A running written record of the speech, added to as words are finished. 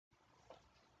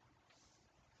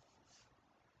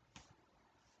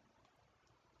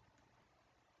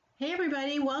Hey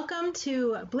everybody, welcome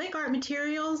to Blick Art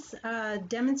Materials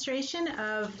demonstration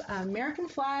of American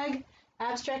flag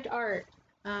abstract art.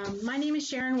 My name is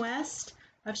Sharon West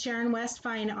of Sharon West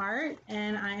Fine Art,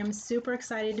 and I am super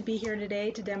excited to be here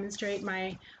today to demonstrate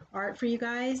my art for you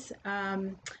guys.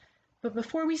 But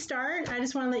before we start, I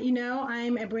just want to let you know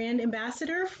I'm a brand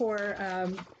ambassador for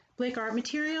Blick Art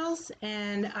Materials,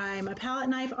 and I'm a palette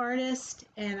knife artist,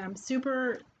 and I'm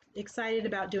super excited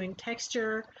about doing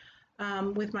texture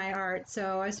with my art.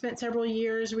 So I spent several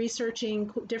years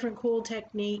researching different cool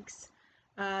techniques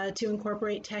to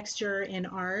incorporate texture in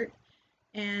art.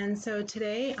 And so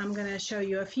today I'm going to show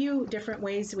you a few different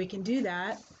ways we can do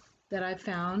that I've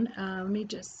found. Let me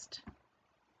just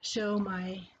show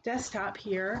my desktop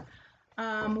here.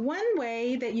 One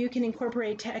way that you can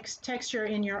incorporate texture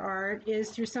in your art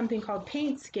is through something called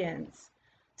paint skins.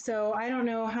 So I don't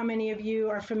know how many of you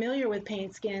are familiar with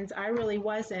paint skins. I really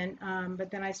wasn't,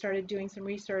 but then I started doing some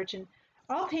research, and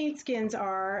all paint skins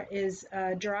is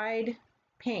dried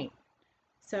paint.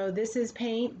 So this is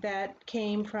paint that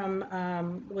came from,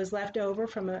 was left over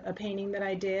from a painting that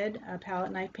I did, a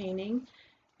palette knife painting,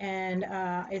 and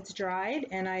it's dried,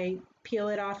 and I peel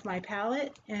it off my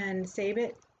palette and save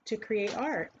it to create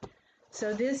art.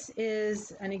 So this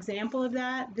is an example of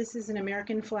that. This is an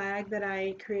American flag that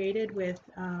I created with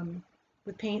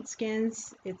paint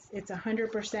skins. It's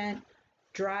 100%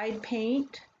 dried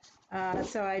paint.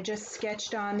 So I just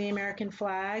sketched on the American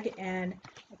flag, and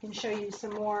I can show you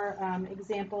some more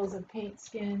examples of paint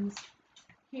skins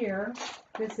here.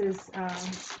 This is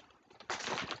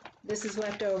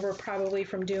left over probably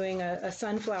from doing a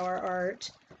sunflower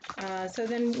art. So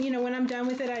then, when I'm done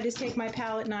with it, I just take my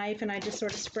palette knife and I just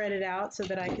sort of spread it out so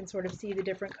that I can sort of see the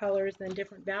different colors and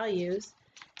different values.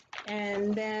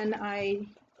 And then I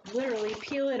literally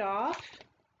peel it off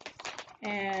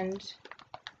and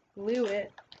glue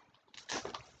it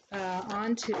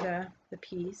onto the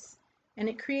piece, and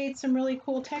it creates some really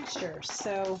cool textures.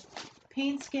 So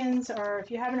paint skins are, if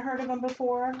you haven't heard of them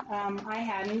before, I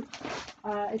hadn't.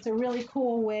 It's a really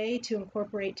cool way to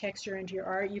incorporate texture into your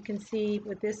art. You can see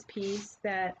with this piece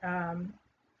that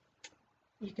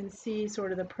you can see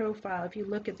sort of the profile. If you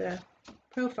look at the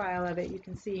profile of it, you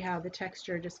can see how the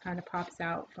texture just kind of pops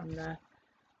out from the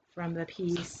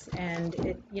piece, and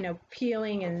it,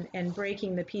 peeling and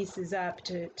breaking the pieces up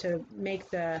to make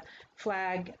the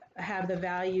flag have the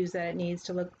values that it needs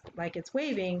to look like it's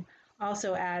waving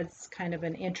also adds kind of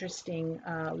an interesting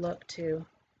look to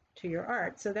your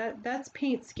art. So that's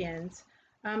paint skins.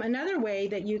 Another way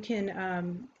that you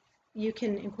can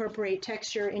incorporate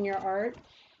texture in your art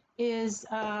is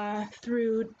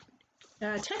through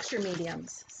texture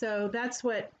mediums. So that's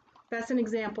an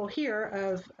example here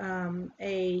of an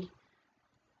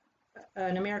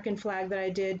American flag that I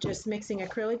did, just mixing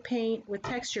acrylic paint with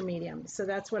texture mediums. So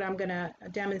that's what I'm going to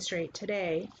demonstrate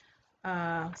today.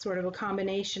 Sort of a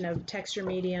combination of texture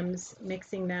mediums,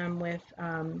 mixing them with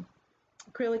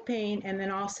acrylic paint, and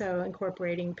then also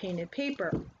incorporating painted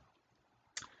paper.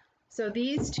 So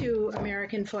these two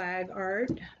American flag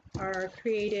art are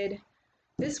created,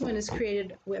 this one is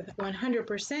created with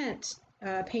 100%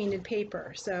 painted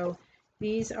paper. So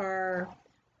these are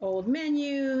old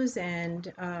menus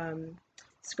and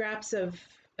scraps of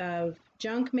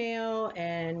junk mail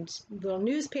and little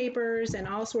newspapers and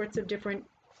all sorts of different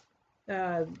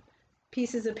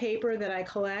pieces of paper that I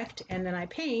collect, and then I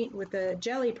paint with a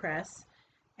jelly press,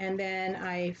 and then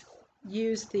I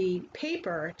use the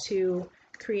paper to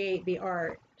create the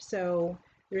art. So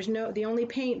the only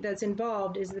paint that's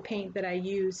involved is the paint that I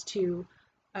use to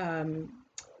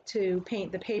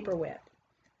paint the paper with.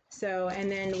 So,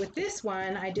 and then with this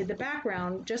one, I did the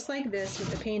background just like this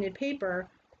with the painted paper,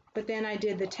 but then I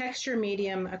did the texture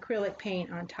medium acrylic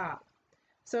paint on top.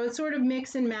 So it's sort of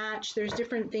mix and match. There's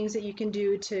different things that you can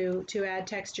do to add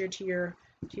texture to your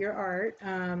art.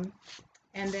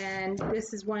 And then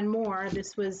this is one more.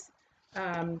 This was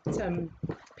some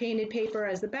painted paper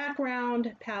as the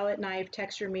background, palette knife,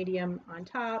 texture medium on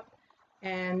top.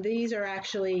 And these are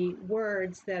actually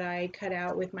words that I cut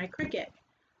out with my Cricut.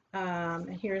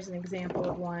 And here's an example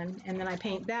of one. And then I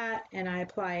paint that and I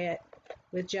apply it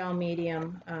with gel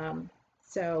medium.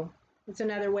 So it's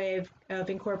another way of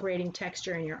incorporating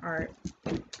texture in your art.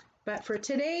 But for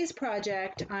today's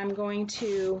project, I'm going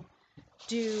to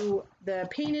do the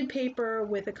painted paper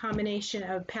with a combination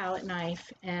of palette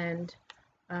knife and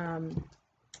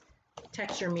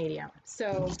texture medium.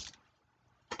 So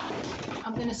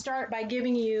I'm going to start by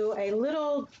giving you a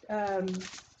little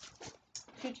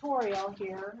tutorial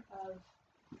here of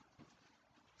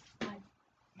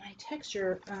my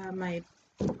texture, my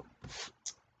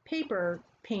paper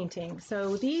painting.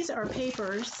 So these are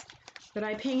papers that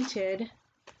I painted.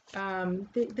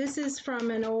 This is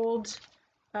from an old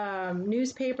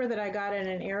newspaper that I got at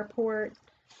an airport.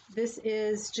 This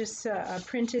is just a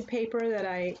printed paper that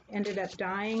I ended up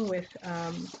dyeing with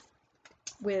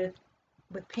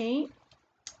paint.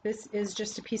 This is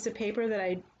just a piece of paper that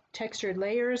I textured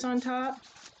layers on top.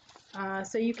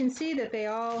 So you can see that they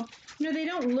all, they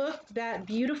don't look that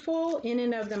beautiful in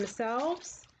and of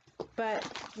themselves, but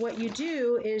what you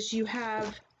do is you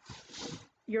have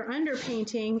your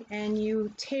underpainting and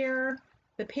you tear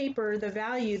the paper the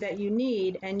value that you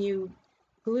need and you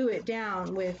glue it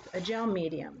down with a gel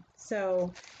medium.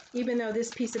 So even though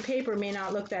this piece of paper may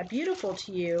not look that beautiful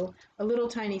to you, a little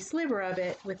tiny sliver of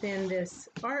it within this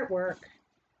artwork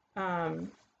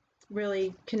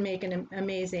really can make an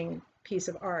amazing piece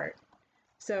of art.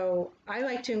 So I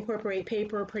like to incorporate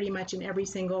paper pretty much in every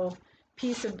single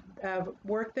piece of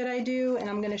work that I do, and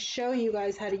I'm going to show you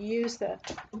guys how to use the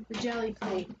jelly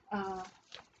plate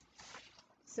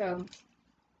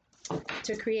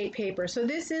to create paper. So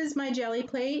this is my jelly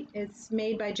plate. It's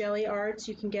made by Jelly Arts.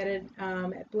 You can get it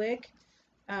at Blick.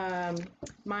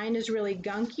 Mine is really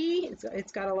gunky.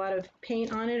 It's got a lot of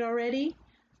paint on it already.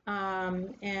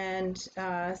 So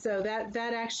that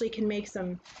actually can make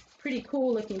some pretty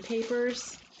cool looking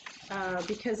papers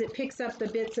because it picks up the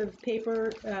bits of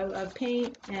paper of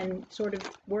paint and sort of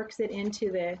works it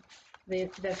into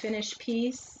the finished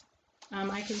piece.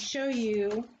 I can show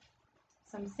you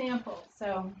some samples.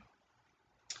 So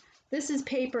this is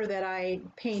paper that I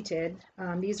painted.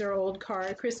 These are old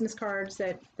Christmas cards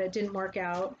that didn't work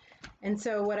out. And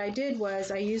so what I did was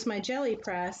I used my jelly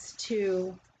press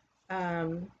to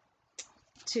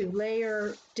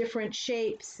layer different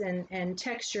shapes and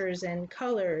textures and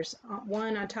colors,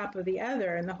 one on top of the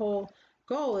other. And the whole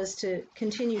goal is to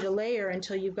continue to layer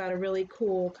until you've got a really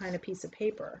cool kind of piece of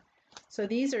paper. So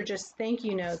these are just thank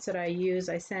you notes that I use.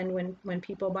 I send when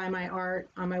people buy my art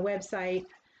on my website.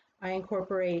 I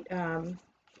incorporate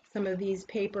some of these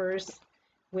papers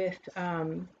with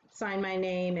sign my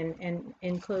name and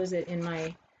enclose it in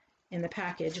the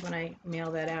package when I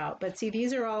mail that out. But see,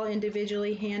 these are all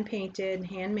individually hand painted,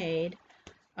 handmade.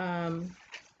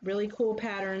 Really cool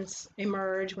patterns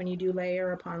emerge when you do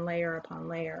layer upon layer upon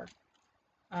layer.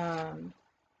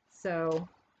 So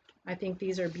I think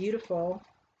these are beautiful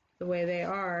the way they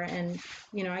are, and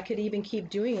I could even keep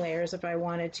doing layers if I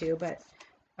wanted to, but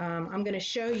I'm going to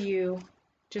show you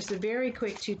just a very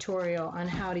quick tutorial on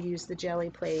how to use the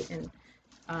jelly plate. And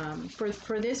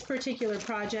for this particular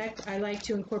project, I like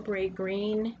to incorporate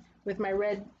green with my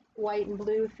red, white, and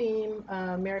blue theme,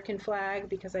 American flag,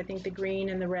 because I think the green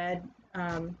and the red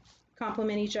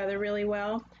complement each other really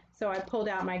well. So I pulled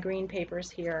out my green papers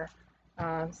here.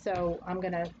 So I'm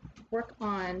going to work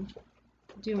on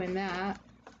doing that.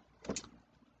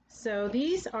 So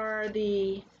these are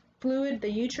the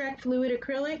Utrecht fluid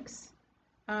acrylics.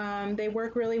 They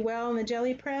work really well in the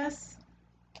jelly press,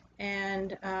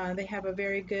 and they have a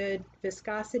very good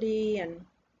viscosity, and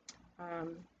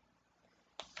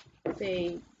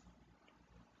they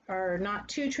are not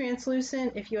too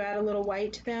translucent if you add a little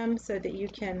white to them, so that you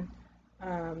can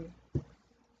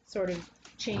sort of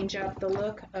change up the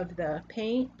look of the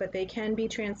paint, but they can be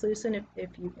translucent if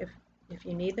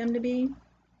you need them to be.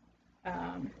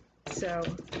 So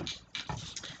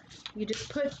you just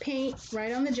put paint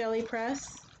right on the jelly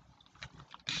press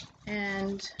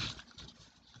and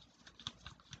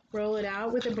roll it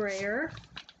out with a brayer.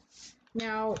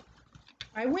 Now,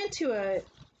 I went to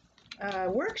a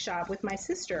workshop with my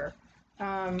sister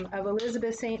of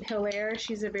Elizabeth St. Hilaire.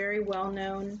 She's a very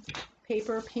well-known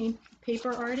paper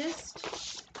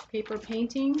artist, paper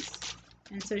paintings,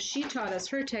 and so she taught us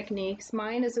her techniques.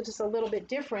 Mine is just a little bit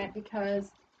different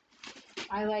because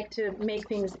I like to make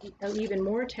things even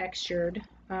more textured,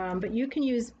 but you can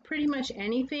use pretty much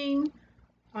anything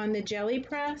on the jelly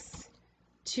press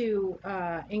to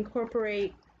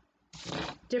incorporate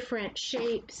different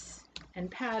shapes and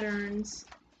patterns.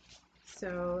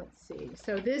 So let's see.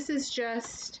 So this is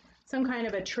just some kind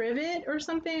of a trivet or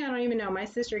something. I don't even know. My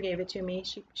sister gave it to me.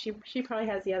 She probably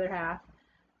has the other half.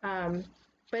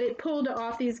 But it pulled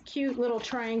off these cute little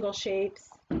triangle shapes,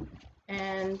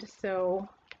 and so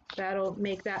that'll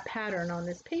make that pattern on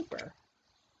this paper.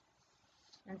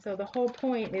 And so the whole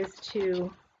point is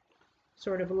to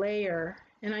sort of layer.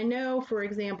 And I know, for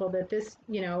example, that this,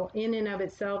 in and of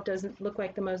itself doesn't look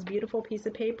like the most beautiful piece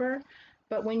of paper,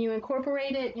 but when you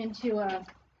incorporate it into a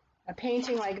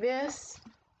painting like this,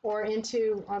 or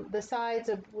into the sides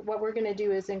of what we're going to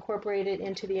do is incorporate it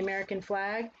into the American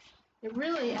flag, it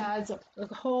really adds a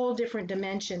whole different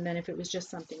dimension than if it was just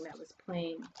something that was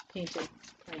painted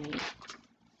plain.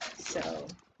 So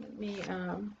Let me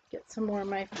get some more of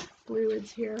my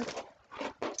fluids here.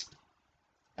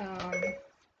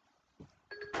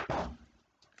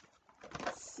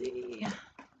 Let's see,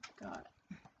 got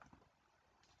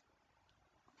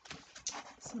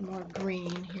some more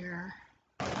green here.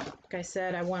 Like I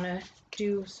said, I want to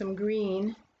do some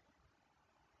green.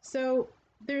 So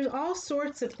there's all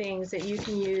sorts of things that you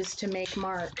can use to make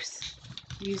marks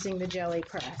using the jelly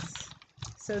press.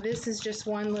 So this is just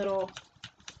one little,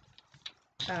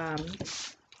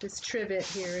 this trivet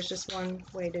here is just one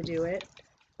way to do it.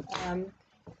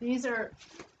 These are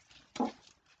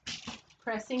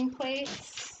pressing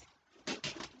plates. Let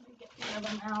me get one of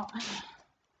them out.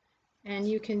 And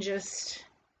you can just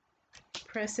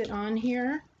press it on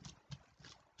here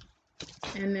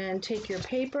and then take your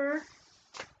paper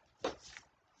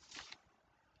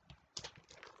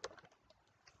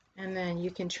and then you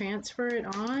can transfer it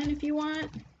on if you want.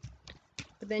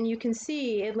 But then you can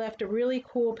see it left a really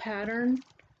cool pattern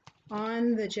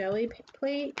on the jelly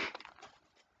plate,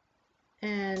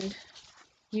 and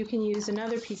you can use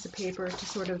another piece of paper to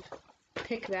sort of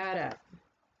pick that up.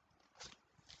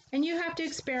 And you have to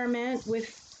experiment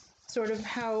with sort of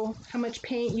how much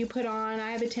paint you put on.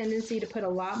 I have a tendency to put a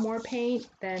lot more paint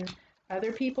than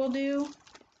other people do.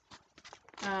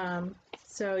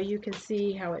 So you can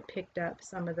see how it picked up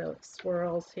some of those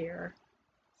swirls here,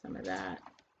 some of that.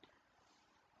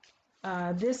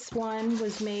 This one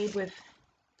was made with,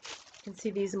 you can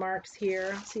see these marks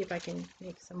here. I'll see if I can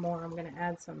make some more. I'm going to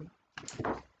add some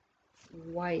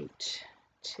white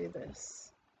to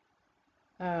this.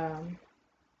 The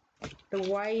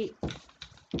white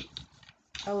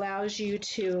allows you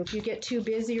to, if you get too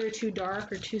busy or too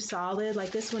dark or too solid,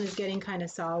 like this one is getting kind of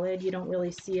solid, you don't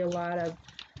really see a lot of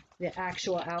the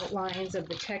actual outlines of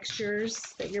the textures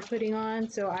that you're putting on.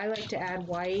 So I like to add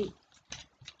white,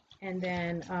 and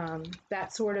then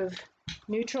that sort of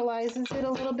neutralizes it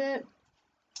a little bit.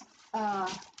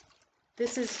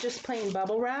 This is just plain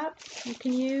bubble wrap you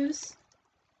can use,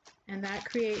 and that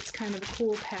creates kind of a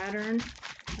cool pattern.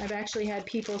 I've actually had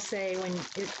people say when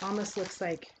it almost looks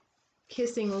like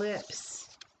kissing lips.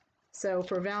 So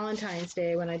for Valentine's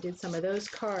Day, when I did some of those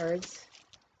cards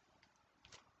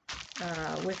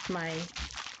with my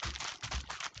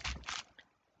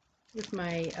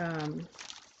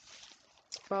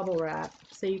bubble wrap,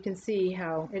 so you can see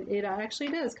how it actually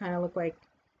does kind of look like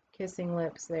kissing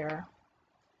lips there.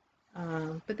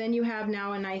 But then you have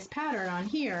now a nice pattern on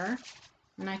here,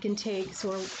 and I can take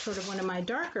sort of one of my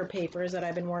darker papers that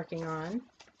I've been working on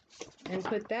and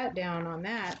put that down on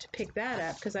that to pick that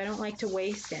up, because I don't like to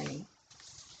waste any.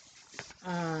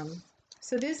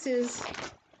 So this is,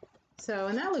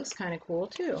 and that looks kind of cool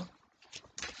too.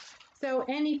 So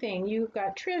anything, you've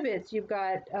got trivets, you've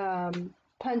got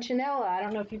punchinella, I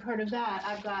don't know if you've heard of that.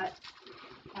 I've got,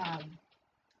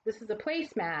 this is a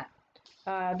placemat.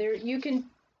 You can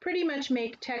pretty much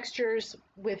make textures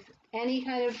with any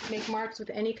kind of, make marks with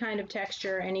any kind of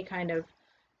texture, any kind of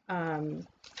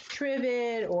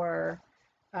trivet, or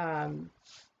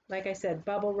like I said,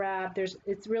 bubble wrap.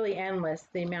 It's really endless,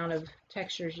 the amount of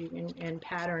textures you can, and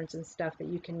patterns and stuff that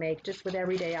you can make just with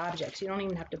everyday objects. You don't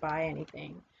even have to buy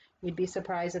anything. You'd be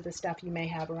surprised at the stuff you may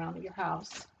have around your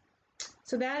house.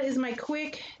 So that is my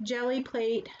quick jelly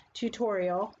plate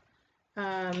tutorial.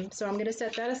 So I'm going to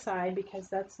set that aside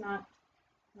because I'm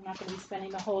not going to be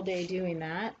spending the whole day doing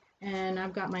that. And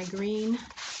I've got my green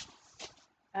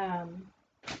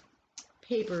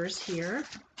papers here.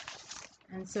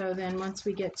 And so then once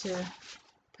we get to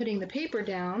putting the paper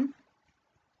down,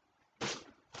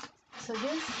 so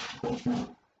this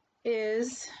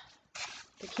is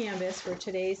the canvas for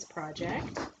today's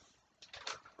project.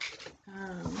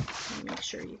 Let me make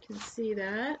sure you can see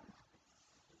that.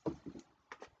 And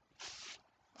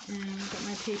I've got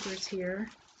my papers here.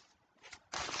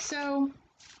 So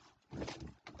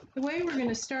the way we're going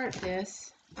to start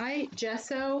this, I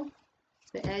gesso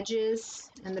the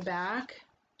edges and the back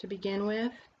to begin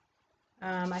with.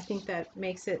 I think that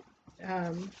makes it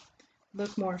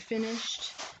look more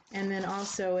finished, and then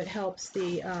also it helps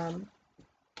the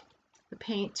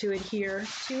paint to adhere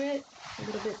to it a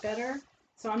little bit better.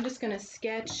 So I'm just going to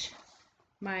sketch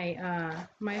my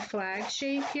my flag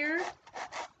shape here.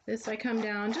 This, I come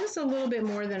down just a little bit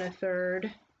more than a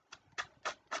third,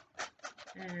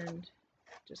 and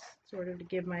just sort of to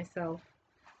give myself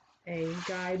a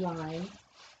guideline.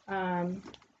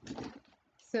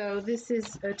 So this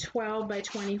is a 12 by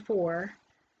 24.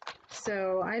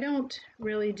 So I don't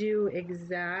really do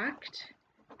exact,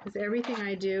 because everything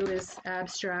I do is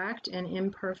abstract and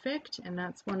imperfect, and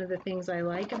that's one of the things I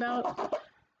like about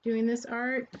doing this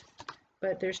art.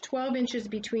 But there's 12 inches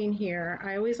between here.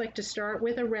 I always like to start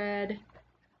with a red,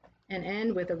 and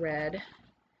end with a red,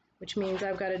 which means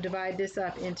I've got to divide this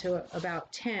up into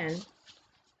about 10.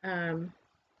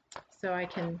 So I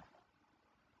can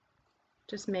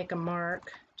just make a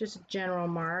mark, just a general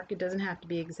mark. It doesn't have to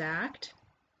be exact.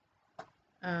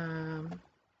 And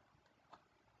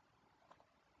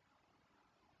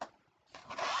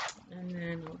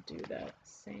then I'll do that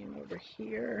same over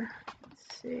here.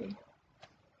 Let's see,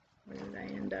 where did I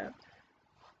end up?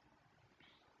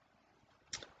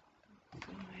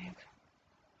 5.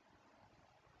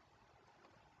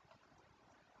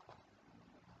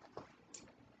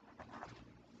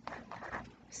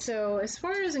 So as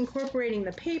far as incorporating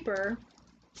the paper,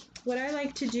 what I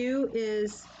like to do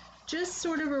is just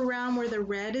sort of around where the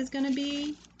red is going to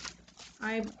be,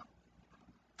 I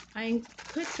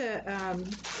put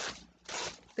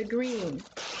the green.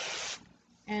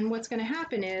 And what's going to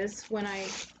happen is when I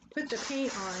put the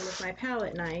paint on with my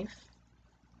palette knife,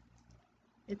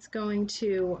 it's going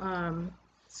to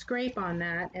scrape on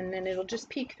that, and then it'll just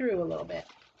peek through a little bit.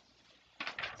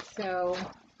 So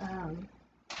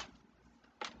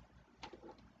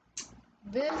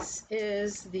this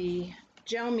is the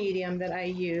gel medium that I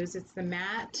use. It's the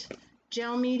matte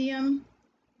gel medium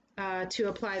to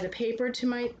apply the paper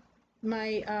to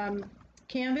my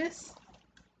canvas.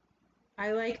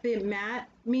 I like the matte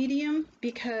medium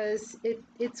because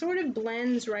it sort of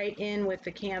blends right in with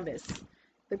the canvas.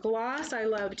 The gloss I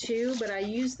love too, but I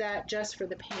use that just for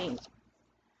the paint.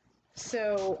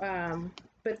 So,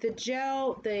 but the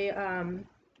gel, the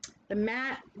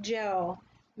matte gel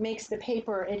makes the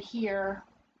paper adhere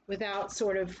without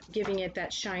sort of giving it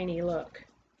that shiny look.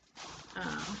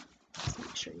 Let's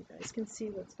make sure you guys can see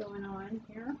what's going on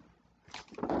here.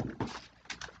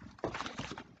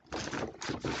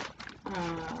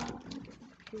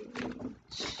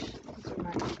 These are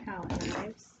my palette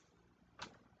knives.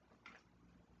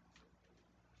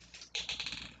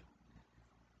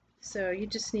 So you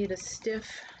just need a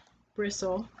stiff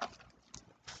bristle,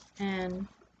 and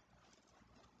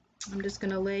I'm just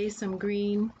going to lay some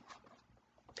green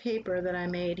paper that I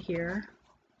made here.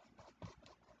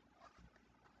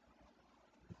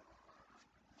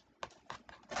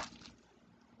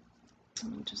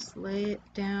 I'll just lay it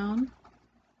down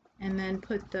and then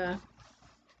put the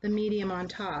medium on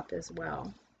top as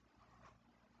well.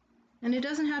 And it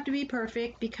doesn't have to be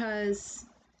perfect because,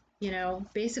 you know,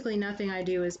 basically nothing I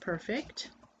do is perfect.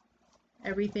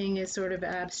 Everything is sort of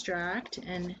abstract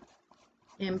and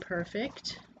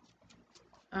imperfect.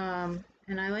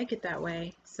 And I like it that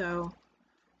way. So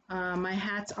my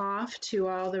hat's off to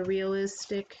all the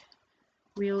realism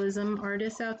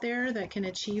artists out there that can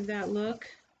achieve that look.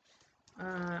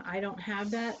 I don't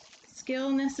have that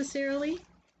skill necessarily,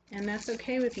 and that's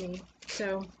okay with me.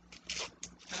 So,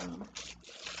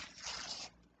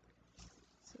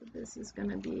 so this is going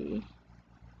to be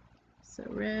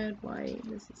red, white.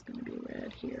 This is going to be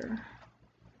red here.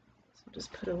 So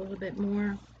just put a little bit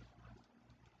more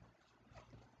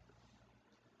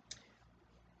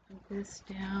of this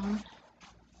down.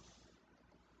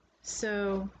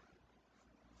 So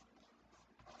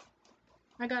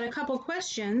I got a couple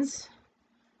questions.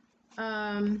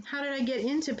 How did I get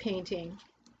into painting?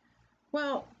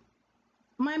 Well,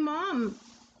 my mom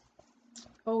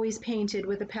always painted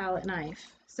with a palette knife.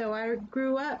 So I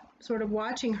grew up sort of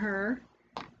watching her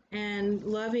and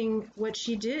loving what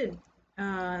she did,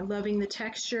 loving the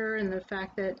texture and the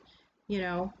fact that, you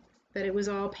know, that it was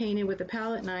all painted with a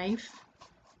palette knife.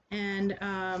 And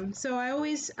so I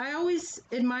always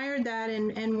admired that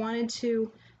and wanted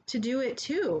to do it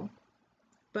too.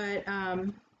 But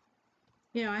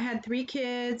you know, I had 3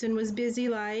 kids and was busy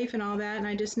life and all that, and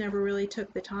I just never really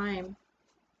took the time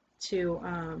to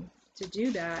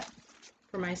do that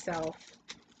for myself.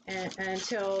 And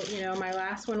until, you know, my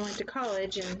last one went to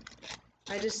college, and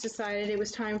I just decided it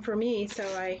was time for me. So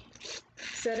I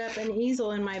set up an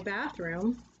easel in my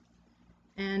bathroom,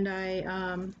 and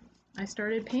I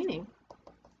started painting,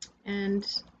 and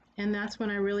that's when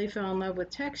I really fell in love with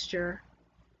texture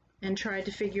and tried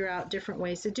to figure out different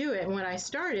ways to do it. And when I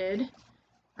started,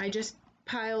 I just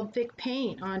piled thick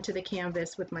paint onto the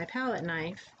canvas with my palette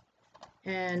knife,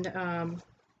 and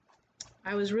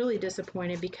I was really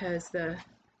disappointed because the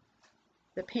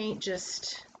paint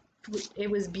just, it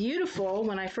was beautiful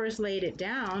when I first laid it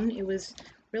down. It was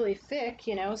really thick,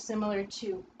 you know, similar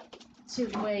to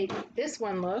the way this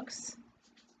one looks,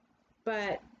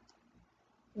 but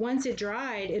once it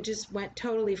dried, it just went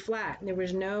totally flat. There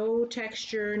was no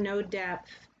texture, no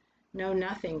depth, no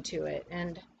nothing to it,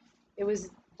 and it was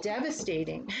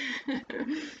devastating.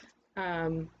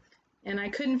 And I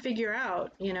couldn't figure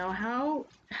out, you know, how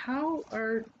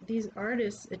are these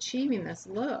artists achieving this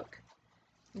look?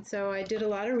 And so I did a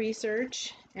lot of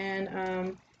research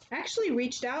and actually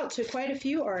reached out to quite a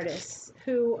few artists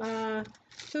who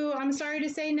I'm sorry to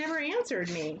say never answered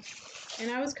me. And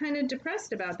I was kind of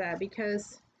depressed about that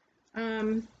because,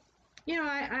 you know,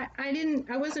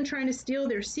 I wasn't trying to steal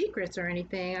their secrets or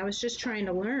anything. I was just trying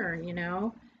to learn, you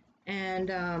know.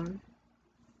 And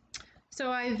so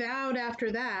I vowed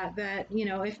after that, you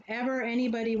know, if ever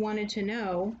anybody wanted to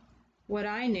know what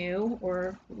I knew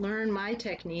or learn my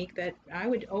technique, that I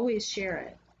would always share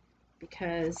it,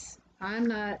 because I'm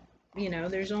not, you know,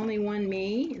 there's only one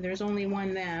me, there's only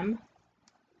one them,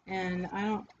 and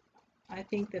I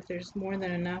think that there's more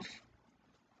than enough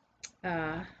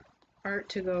art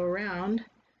to go around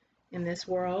in this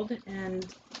world,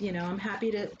 and, you know, I'm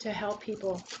happy to help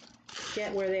people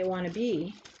get where they want to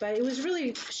be. But it was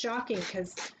really shocking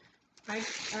because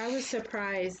I was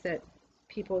surprised that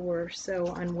people were so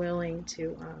unwilling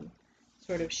to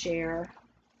sort of share.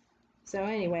 So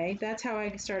anyway, that's how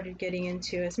I started getting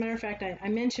into it. As a matter of fact, I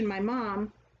mentioned my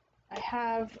mom. I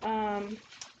have,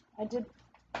 I did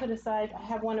put aside, I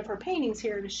have one of her paintings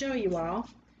here to show you all.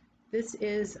 This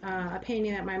is a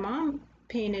painting that my mom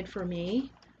painted for me,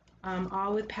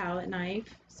 all with palette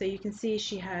knife. So you can see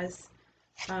she has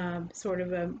sort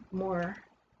of a more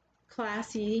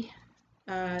classy,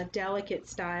 delicate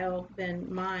style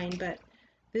than mine, but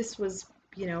this was,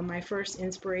 you know, my first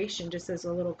inspiration just as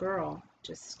a little girl,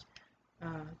 just,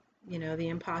 you know, the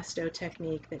impasto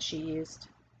technique that she used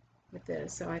with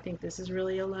this. So I think this is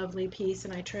really a lovely piece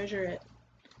and I treasure it.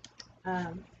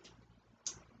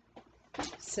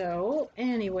 So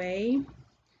anyway,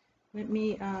 let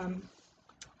me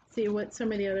see what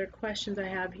some of the other questions I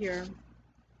have here.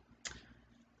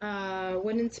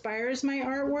 What inspires my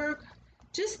artwork?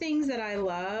 Just things that I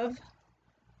love.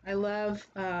 I love,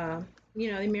 you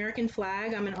know, the American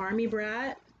flag. I'm an Army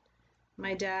brat.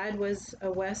 My dad was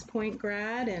a West Point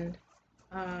grad, and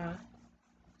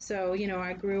so, you know,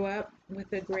 I grew up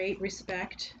with a great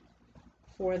respect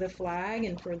for the flag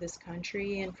and for this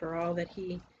country and for all that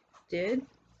he did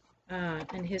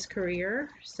in his career.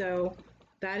 So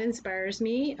that inspires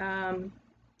me.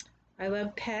 I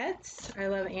love pets. I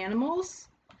love animals.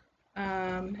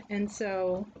 And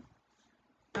so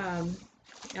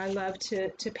I love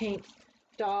to paint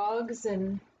dogs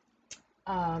and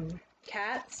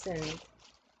cats and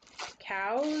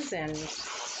cows and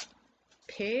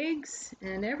pigs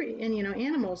and you know,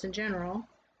 animals in general.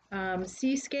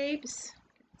 Seascapes.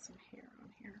 Get some hair on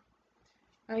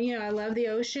here. You know, I love the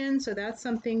ocean, so that's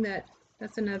something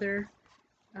that's another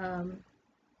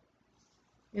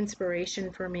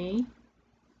inspiration for me.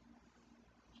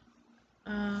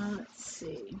 Let's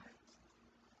see.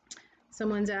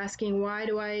 Someone's asking, why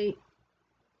do I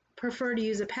prefer to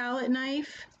use a palette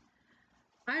knife?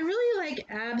 I really like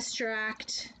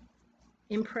abstract,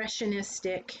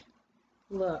 impressionistic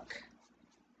look,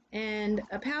 and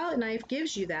a palette knife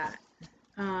gives you that.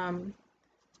 I'm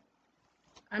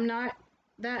not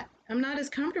as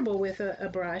comfortable with a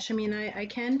brush. I mean, I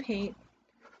can paint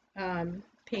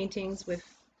paintings with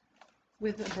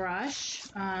a brush,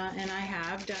 and I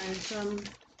have done some,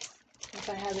 if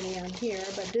I have any on here,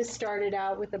 but this started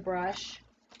out with a brush.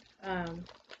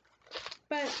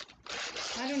 But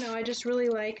I don't know, I just really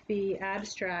like the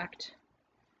abstract,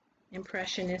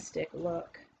 impressionistic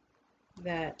look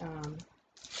that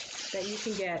that you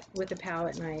can get with a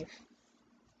palette knife.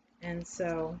 And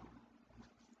so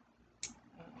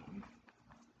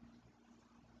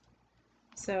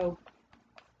so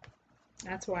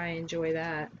that's why I enjoy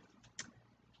that.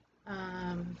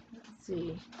 Let's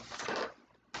see.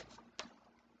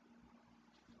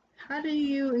 How do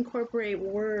you incorporate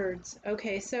words?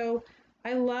 Okay, so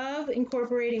I love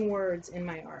incorporating words in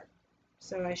my art.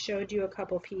 So I showed you a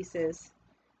couple pieces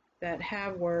that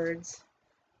have words.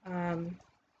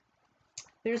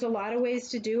 There's a lot of ways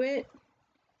to do it.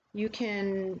 You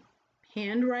can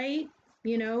handwrite,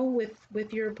 you know,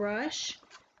 with your brush.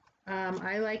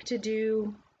 I like to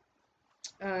do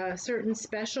certain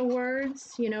special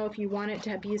words, you know, if you want it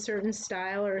to be a certain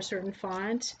style or a certain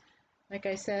font. Like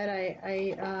I said,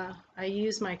 I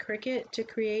use my Cricut to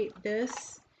create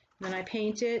this, then I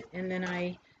paint it, and then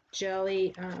I gel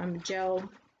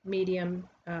medium,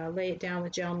 lay it down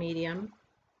with gel medium.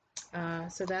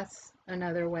 So that's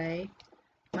another way.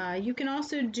 You can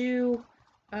also do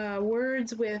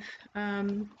words with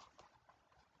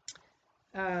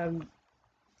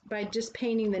by just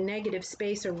painting the negative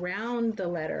space around the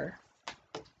letter.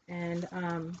 And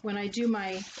when I do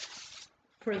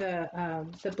for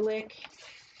the Blick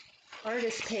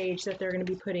artist page that they're going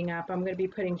to be putting up, I'm going to be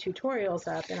putting tutorials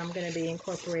up, and I'm going to be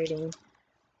incorporating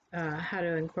how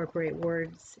to incorporate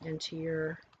words into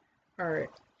your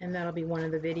art, and that'll be one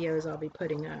of the videos I'll be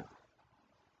putting up.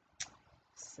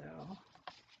 So,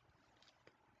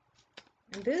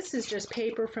 and this is just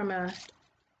paper from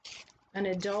an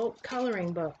adult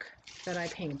coloring book that I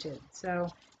painted.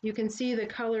 So you can see the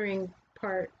coloring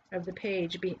part of the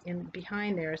page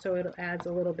behind there, so it adds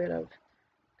a little bit of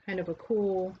kind of a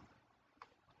cool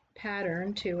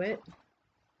pattern to it.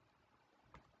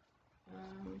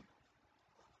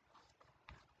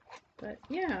 But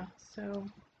yeah, so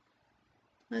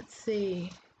let's see.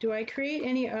 Do I create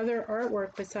any other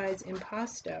artwork besides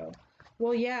impasto?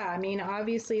 Well, yeah, I mean,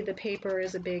 obviously the paper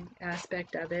is a big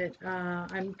aspect of it.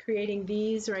 I'm creating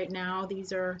these right now.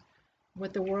 These are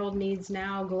what the world needs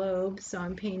now, globes. So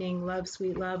I'm painting Love,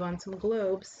 Sweet Love on some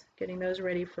globes, getting those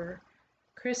ready for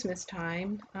Christmas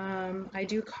time. I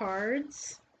do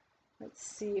cards. Let's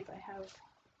see if I have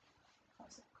a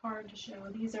card to show.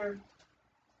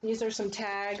 These are some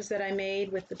tags that I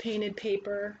made with the painted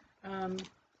paper.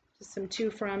 Just some to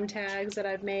from tags that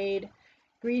I've made.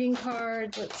 Greeting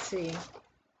cards, let's see.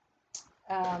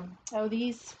 Oh,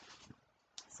 these,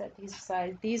 set these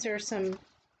aside. These are some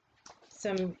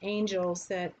angels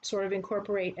that sort of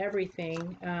incorporate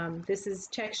everything. This is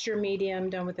texture medium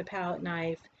done with a palette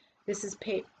knife. This is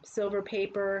silver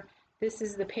paper. This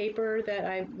is the paper that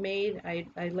I made.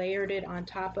 I layered it on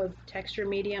top of texture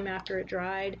medium after it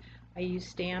dried. I used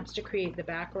stamps to create the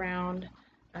background.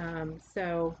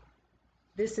 So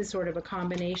this is sort of a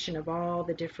combination of all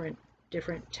the different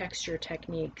texture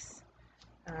techniques.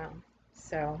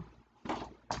 So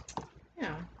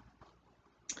yeah.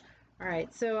 All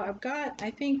right, so I've got, I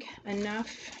think,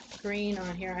 enough green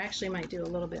on here. I actually might do a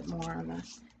little bit more on the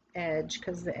edge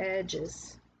because the edge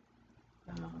is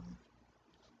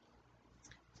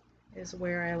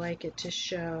where I like it to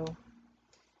show.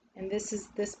 And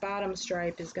this bottom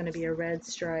stripe is going to be a red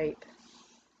stripe,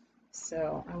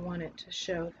 so I want it to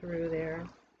show through there.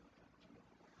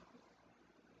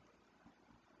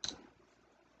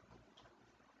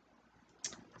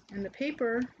 And the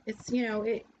paper, it's, you know,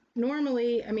 it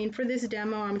normally, I mean, for this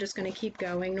demo, I'm just going to keep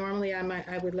going. Normally,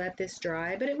 I would let this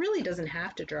dry, but it really doesn't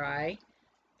have to dry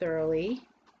thoroughly.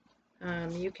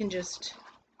 You can just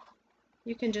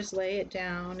lay it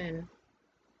down and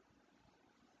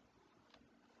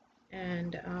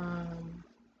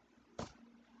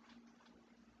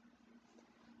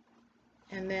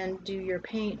then do your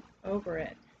paint over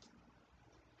it.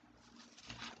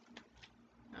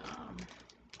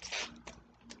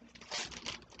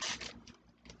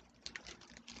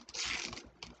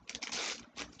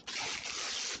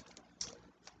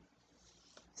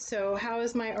 So how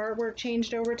has my artwork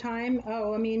changed over time?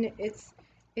 Oh, I mean,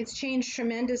 it's changed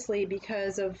tremendously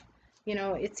because of, you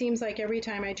know, it seems like every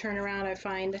time I turn around, I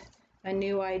find a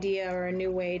new idea or a new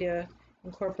way to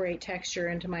incorporate texture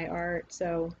into my art.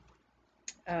 So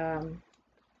I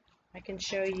can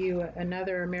show you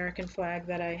another American flag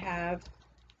that I have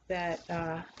that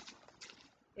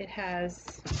it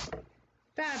has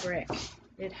fabric,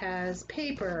 it has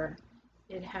paper,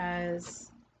 it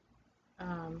has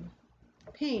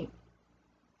paint,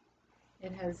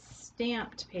 it has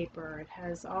stamped paper, it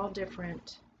has all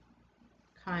different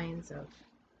kinds of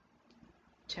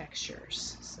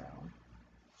textures. So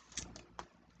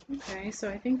okay, so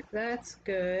I think that's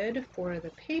good for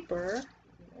the paper.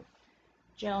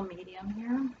 Gel medium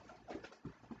here.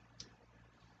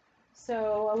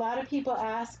 So a lot of people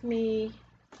ask me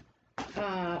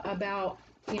about,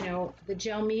 you know, the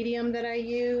gel medium that I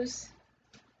use.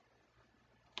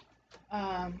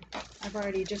 I've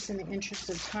already, just in the interest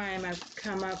of time, I've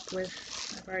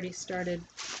already started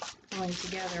pulling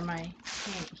together my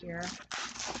paint here.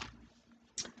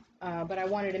 But I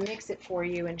wanted to mix it for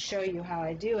you and show you how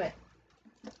I do it.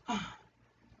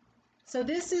 So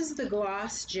this is the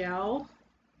gloss gel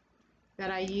that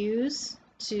I use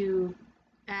to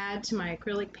add to my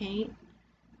acrylic paint,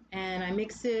 and I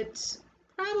mix it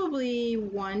probably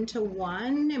 1 to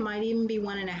 1. It might even be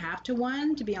 1.5 to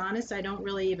 1. To be honest, I don't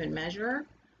really even measure.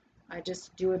 I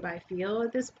just do it by feel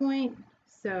at this point.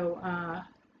 So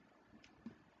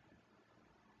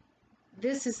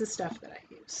this is the stuff that I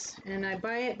use, and I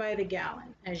buy it by the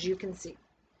gallon, as you can see.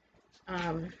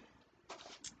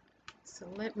 So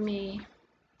let me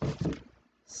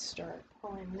start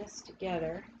pulling this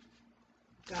together.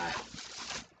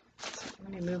 Let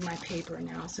me move my paper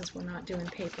now, since we're not doing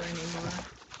paper anymore.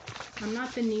 I'm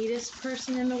not the neatest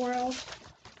person in the world.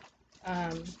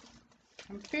 I'm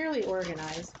fairly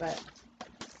organized, but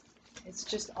it's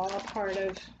just all part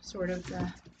of sort of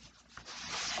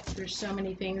there's so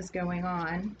many things going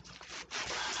on.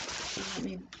 So let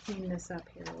me clean this up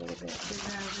here a little bit, get it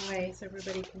out of the way so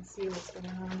everybody can see what's going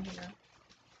on here.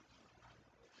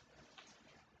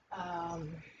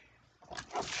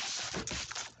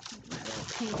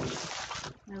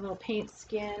 my little paint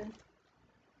skin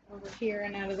over here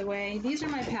and out of the way. These are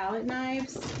my palette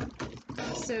knives.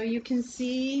 So you can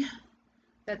see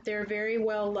that they're very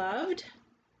well loved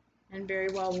and very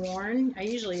well worn. I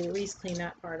usually at least clean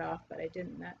that part off, but I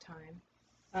didn't that time.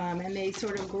 And they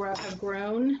sort of have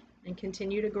grown and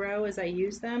continue to grow as I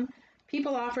use them.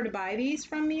 People offer to buy these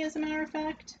from me, as a matter of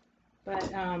fact,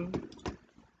 but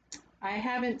I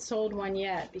haven't sold one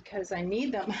yet because I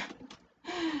need them.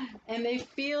 And they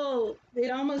feel,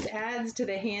 it almost adds to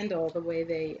the handle the way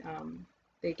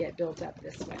they get built up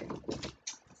this way.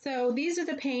 So these are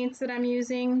the paints that I'm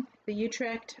using, the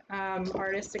Utrecht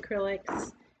Artist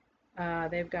Acrylics.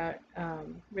 They've got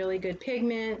really good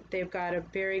pigment. They've got a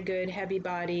very good heavy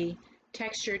body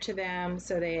texture to them,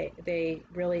 so they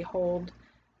really hold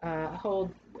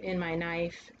in my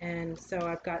knife. And so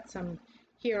I've got some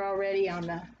here already on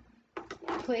the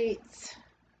plates.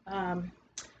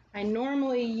 I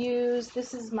normally use,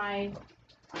 this is my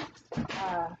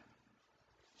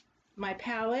my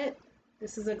palette.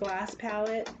 This is a glass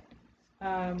palette,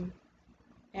 but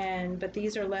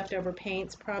these are leftover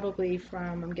paints, probably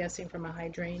from, I'm guessing, from a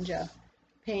hydrangea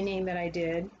painting that I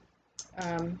did,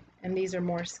 and these are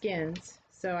more skins,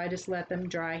 so I just let them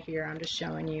dry here. I'm just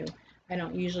showing you. I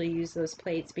don't usually use those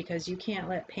plates because you can't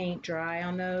let paint dry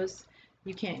on those.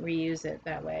 You can't reuse it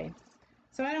that way.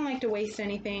 So I don't like to waste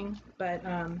anything, but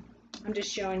I'm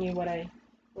just showing you what I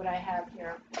have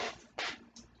here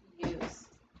to use.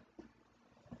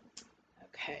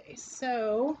 Okay,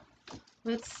 so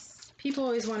people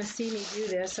always want to see me do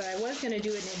this, so I was going to do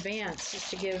it in advance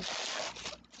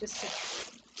just to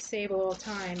save a little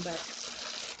time, but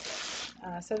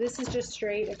so this is just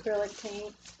straight acrylic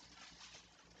paint.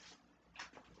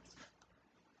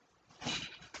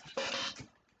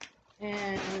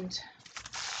 And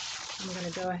I'm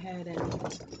going to go ahead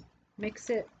and mix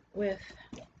it with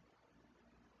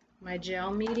my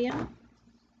gel medium.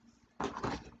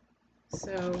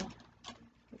 So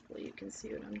hopefully you can see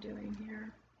what I'm doing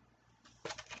here.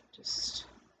 Just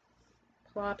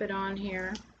plop it on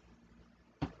here,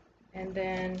 and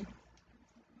then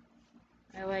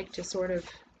I like to sort of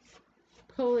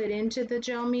pull it into the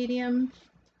gel medium,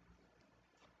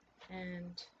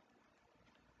 and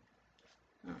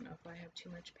I don't know if I have too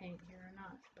much paint here or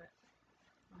not, but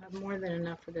I'll have more than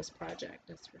enough for this project,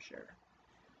 that's for sure.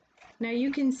 Now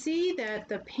you can see that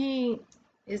the paint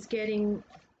is getting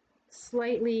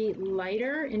slightly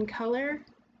lighter in color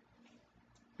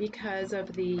because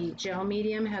of the gel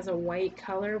medium has a white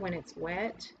color when it's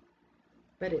wet,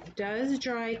 but it does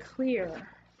dry clear.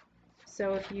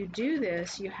 So if you do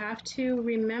this, you have to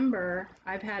remember,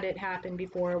 I've had it happen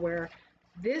before where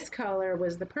this color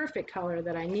was the perfect color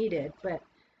that I needed, but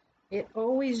it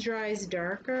always dries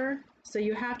darker, so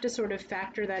you have to sort of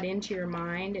factor that into your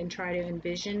mind and try to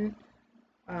envision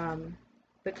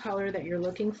the color that you're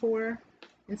looking for.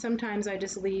 And sometimes I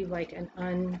just leave like an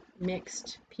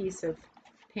unmixed piece of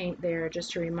paint there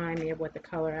just to remind me of what the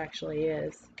color actually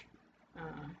is.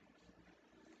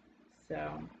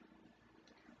 So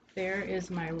there is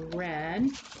my red.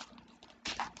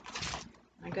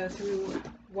 I go through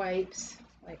wipes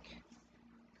like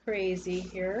crazy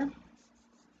here.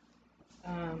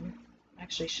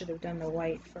 Actually should have done the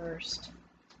white first.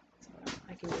 So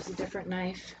I can use a different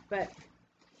knife, but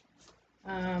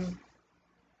so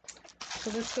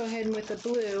let's go ahead and with the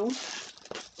blue. Let's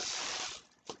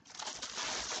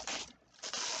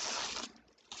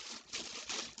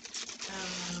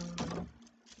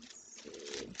see.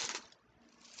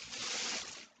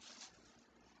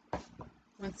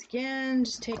 Once again,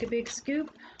 just take a big scoop,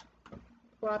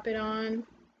 plop it on,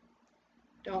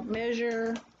 don't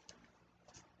measure,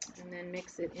 and then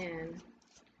mix it in.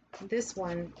 This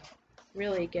one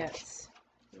really gets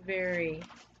very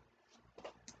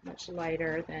much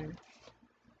lighter than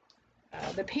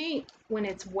the paint. When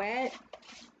it's wet,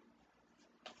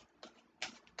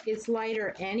 it's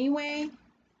lighter anyway,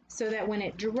 so that when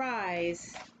it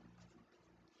dries,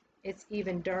 it's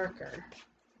even darker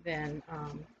than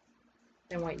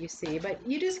what you see. But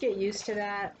you just get used to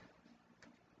that.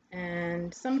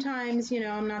 And sometimes, you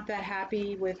know, I'm not that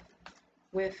happy with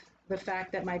the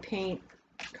fact that my paint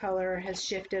color has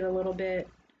shifted a little bit,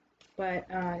 but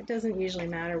it doesn't usually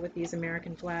matter with these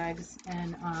American flags,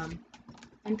 and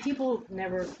people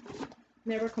never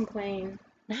complain.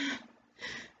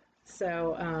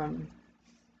 So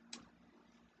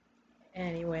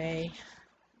anyway,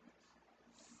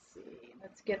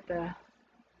 let's get the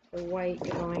white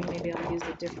going. Maybe I'll use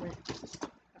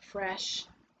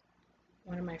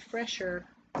one of my fresher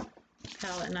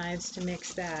palette knives to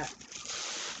mix that.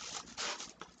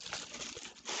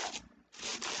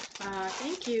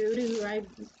 Thank you to,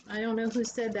 I don't know who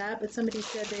said that, but somebody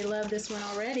said they love this one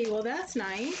already. Well, that's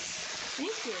nice.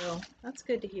 Thank you. That's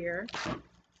good to hear.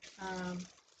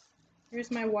 Here's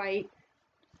my white.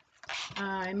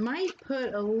 I might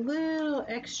put a little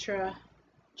extra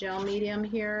gel medium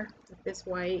here with this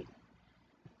white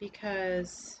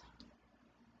because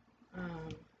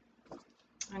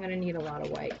I'm going to need a lot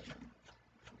of white,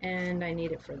 and I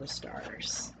need it for the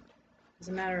stars. As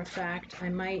a matter of fact, I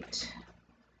might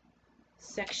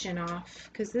section off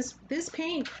because this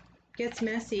paint gets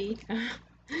messy.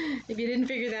 If you didn't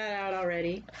figure that out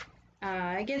already,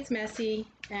 it gets messy,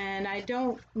 and I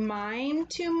don't mind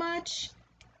too much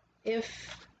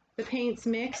if the paints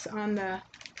mix on the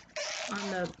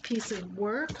piece of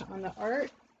work, on the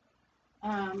art.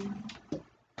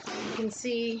 You can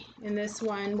see in this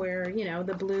one where, you know,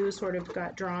 the blue sort of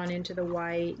got drawn into the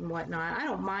white and whatnot. I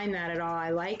don't mind that at all. I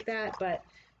like that, but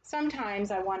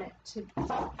sometimes I want it to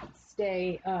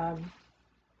stay a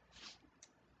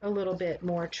little bit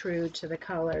more true to the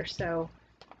color. So,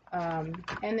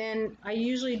 and then I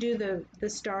usually do the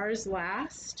stars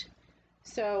last.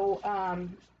 So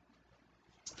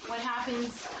what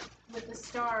happens with the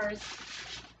stars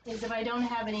is if I don't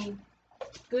have any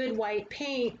good white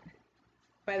paint,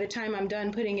 by the time I'm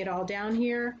done putting it all down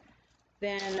here,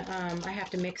 then I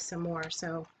have to mix some more.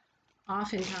 So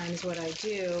oftentimes what I do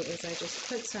is I just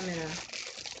put some in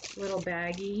a little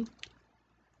baggie,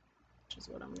 which is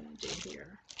what I'm going to do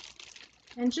here.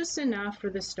 And just enough for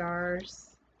the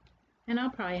stars. And I'll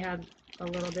probably have a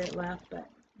little bit left, but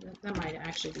that might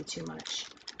actually be too much.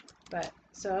 But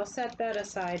so I'll set that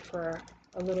aside for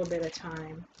a little bit of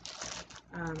time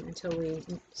until we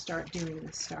start doing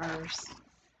the stars.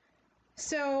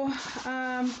 So,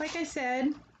 like I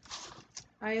said,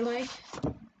 I like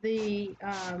the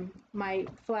my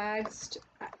flags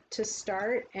to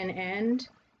start and end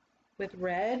with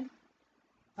red.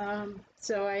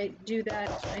 So I do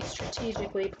that, I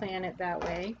strategically plan it that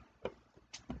way.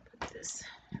 Put this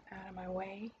out of my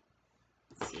way.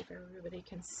 Let's see if everybody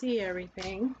can see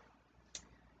everything.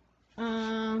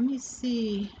 Let me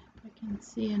see if I can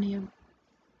see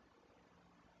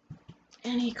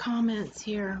any comments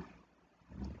here.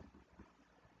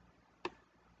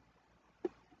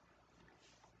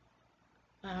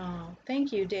 Oh,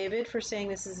 thank you, David, for saying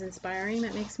this is inspiring.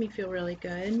 That makes me feel really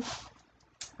good.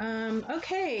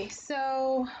 Okay,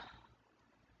 so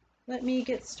let me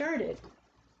get started.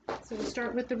 So we'll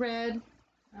start with the red.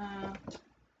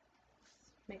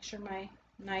 Make sure my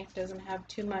knife doesn't have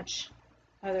too much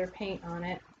other paint on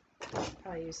it.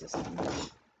 Probably use this one.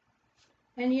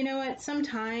 And you know what?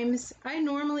 Sometimes I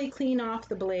normally clean off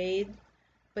the blade,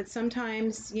 but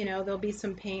sometimes, you know, there'll be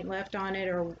some paint left on it,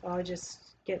 or I'll just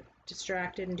get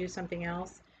distracted and do something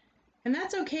else. And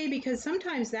that's okay, because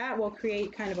sometimes that will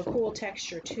create kind of a cool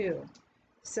texture too.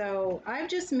 So I've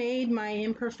just made my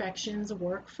imperfections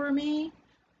work for me,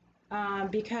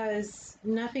 because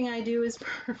nothing I do is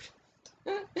perfect.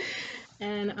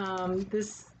 And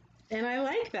and I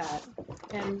like that.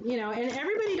 And you know, and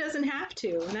everybody doesn't have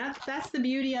to, and that's the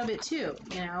beauty of it too.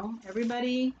 You know,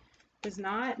 everybody is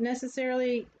not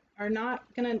necessarily are not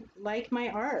gonna like my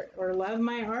art or love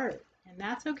my art, and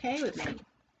that's okay with me.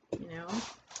 You know.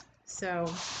 So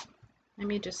let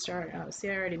me just start. Oh, see,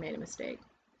 I already made a mistake.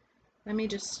 Let me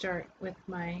just start with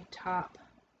my top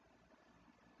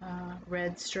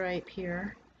red stripe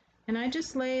here, and I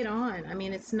just lay it on. I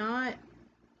mean, it's not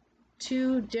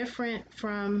too different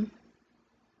from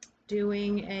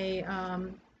doing a,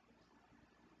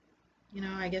 you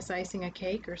know, I guess icing a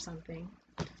cake or something.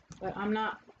 But I'm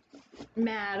not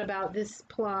mad about this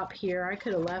plop here. I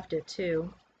could have left it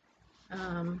too.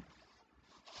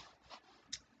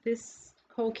 This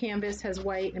whole canvas has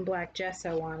white and black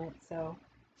gesso on it, so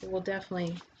it will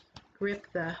definitely grip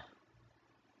the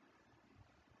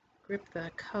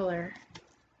color.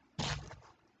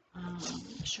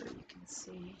 Make sure you can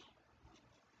see.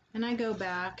 And I go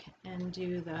back and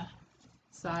do the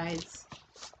sides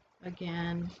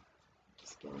again,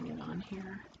 just getting it on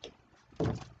here.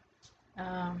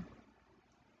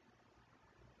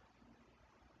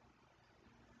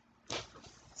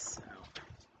 So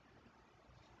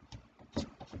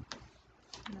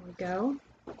there we go.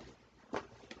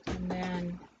 And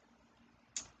then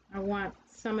I want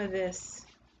some of this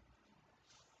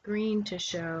green to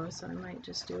show, so I might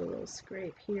just do a little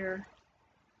scrape here,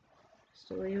 just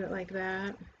to leave it like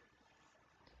that.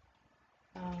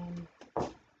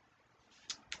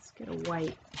 Let's get a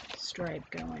white stripe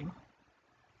going.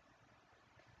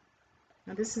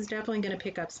 Now this is definitely going to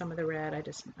pick up some of the red. I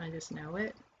just know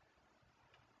it,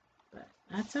 but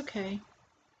that's okay. You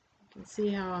can see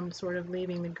how I'm sort of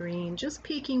leaving the green just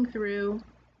peeking through.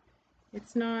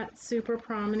 It's not super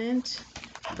prominent,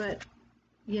 but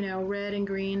you know, red and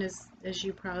green, as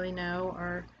you probably know,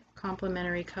 are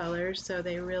complementary colors, so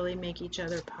they really make each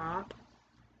other pop.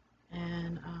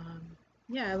 And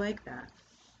yeah, I like that.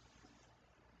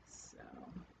 So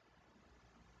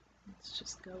let's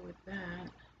just go with that.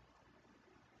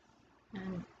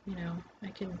 And you know, I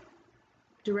can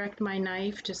direct my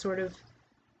knife to sort of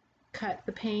cut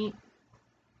the paint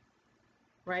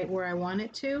right where I want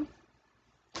it to,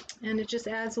 and it just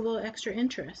adds a little extra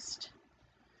interest.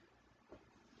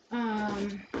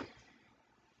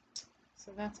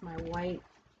 So that's my white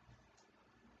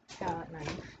palette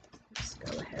knife. Let's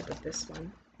go ahead with this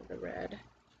one for the red.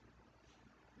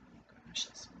 Oh gosh,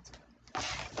 this one's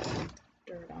got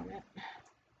dirt on it.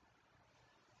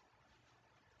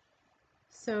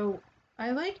 So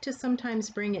I like to sometimes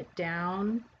bring it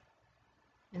down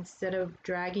instead of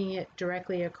dragging it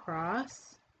directly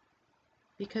across,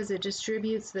 because it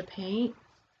distributes the paint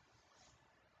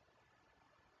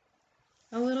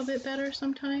a little bit better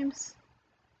sometimes.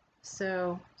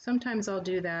 So sometimes I'll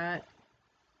do that,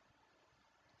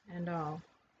 and I'll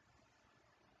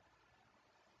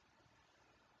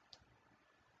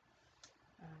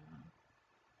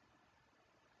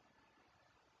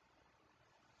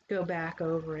go back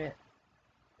over it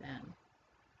then.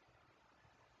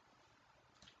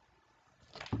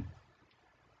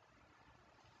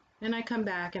 And I come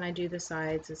back and I do the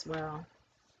sides as well.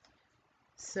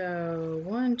 So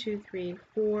 1, 2, 3,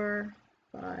 4,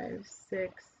 5,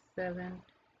 6, 7,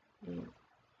 8.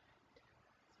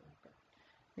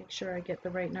 Make sure I get the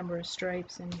right number of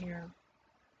stripes in here.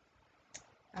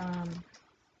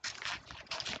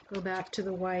 Go back to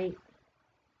the white.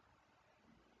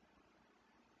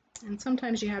 And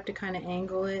sometimes you have to kind of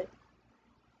angle it,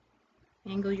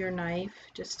 angle your knife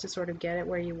just to sort of get it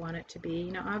where you want it to be.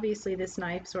 Now obviously this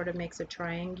knife sort of makes a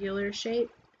triangular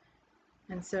shape,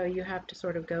 and so you have to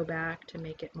sort of go back to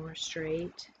make it more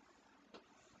straight.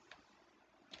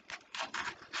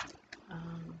 No,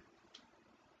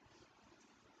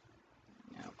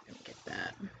 I'm going to get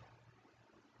that.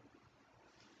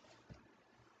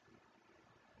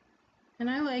 And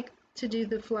I like to do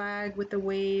the flag with the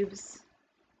waves,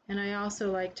 and I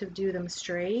also like to do them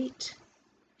straight.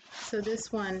 So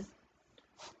this one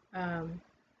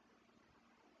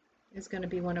is going to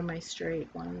be one of my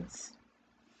straight ones.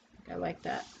 I like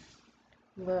that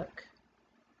look.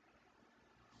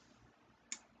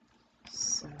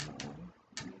 So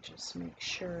let me just make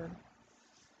sure.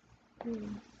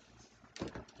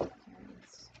 Let's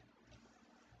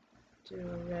do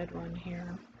a red one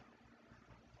here.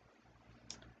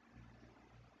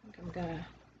 I think I'm gonna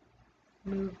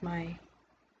move my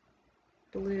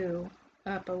blue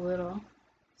up a little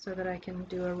so that I can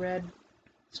do a red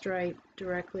stripe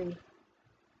directly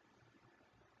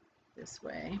this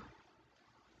way.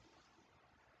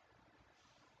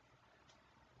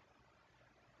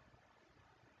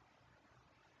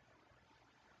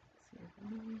 Let's see,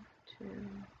 1, 2,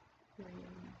 3,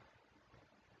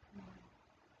 4,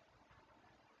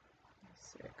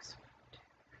 6.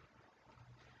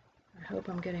 I hope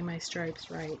I'm getting my stripes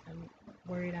right. I'm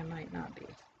worried I might not be,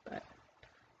 but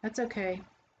that's okay.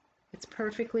 It's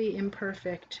perfectly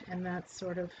imperfect, and that's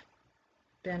sort of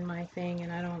been my thing,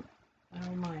 and I don't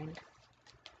mind.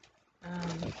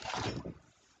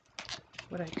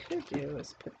 What I could do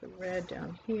is put the red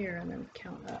down here and then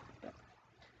count up, but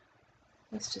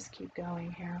let's just keep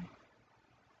going here.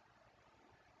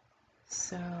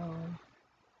 So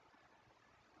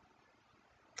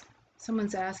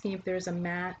someone's asking if there's a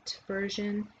matte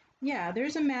version. Yeah,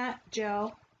 there's a matte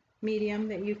gel medium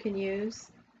that you can use.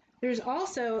 There's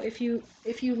also, if you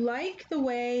like the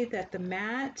way that the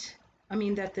matte,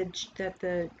 that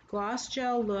the gloss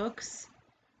gel looks,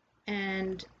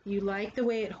 and you like the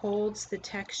way it holds the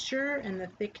texture and the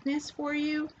thickness for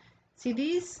you, see,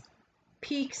 these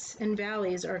peaks and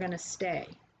valleys are going to stay.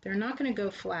 They're not going to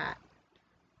go flat,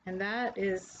 and that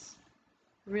is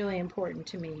really important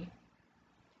to me.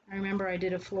 I remember I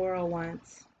did a floral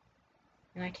once,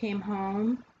 and I came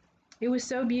home. It was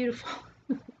so beautiful.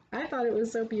 I thought it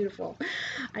was so beautiful.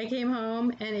 I came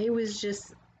home and it was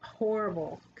just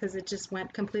horrible because it just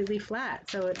went completely flat.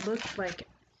 So it looked like,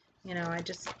 I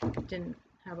just didn't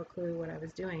have a clue what I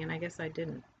was doing, and I guess I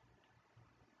didn't.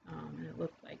 And it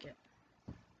looked like it.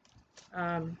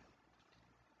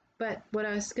 But what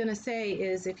I was going to say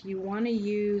is, if you want to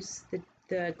use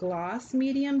the gloss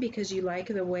medium because you like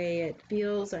the way it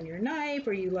feels on your knife,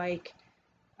 or you like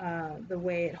the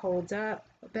way it holds up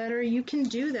better, you can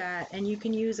do that, and you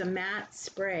can use a matte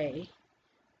spray,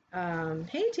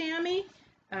 hey Tammy,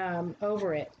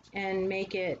 over it, and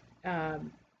make it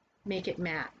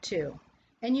matte too.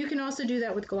 And you can also do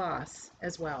that with gloss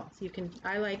as well. So you can,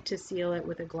 I like to seal it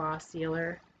with a gloss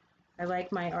sealer. I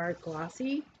like my art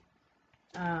glossy.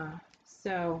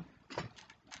 So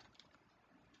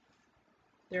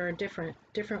there are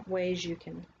different ways you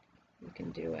can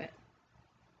do it.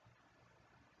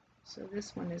 So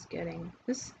this one is getting,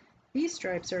 these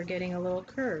stripes are getting a little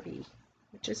curvy,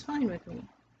 which is fine with me.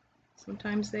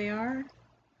 Sometimes they are,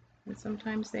 and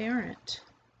sometimes they aren't.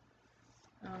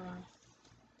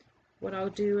 What I'll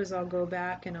do is I'll go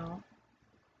back and I'll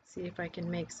see if I can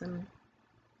make some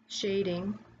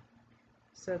shading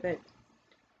so that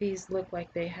these look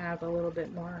like they have a little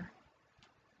bit more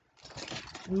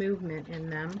movement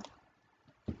in them.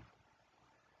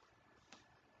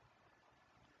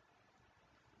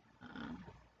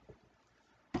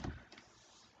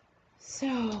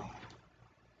 So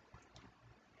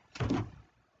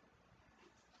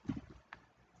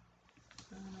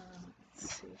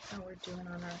let's see how we're doing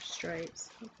on our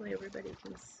stripes. Hopefully everybody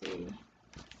can see.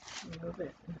 Move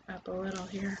it up a little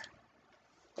here.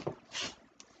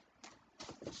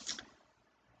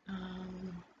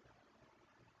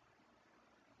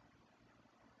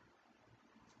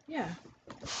 Yeah.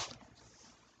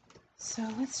 So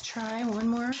let's try one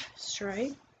more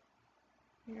stripe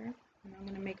here. And I'm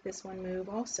going to make this one move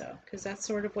also, because that's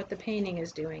sort of what the painting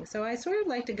is doing. So I sort of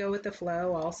like to go with the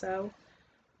flow also,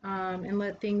 and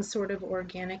let things sort of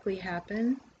organically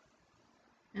happen.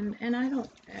 And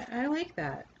I like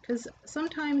that, because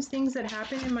sometimes things that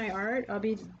happen in my art, I'll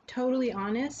be totally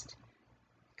honest,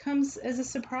 comes as a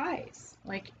surprise.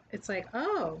 Like, it's like,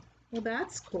 oh, well,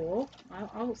 that's cool.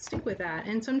 I'll stick with that.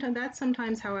 And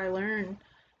sometimes how I learn,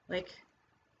 like,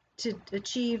 to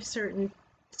achieve certain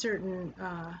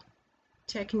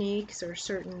techniques or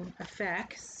certain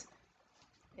effects,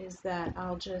 is that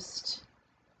I'll just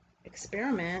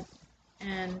experiment,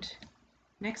 and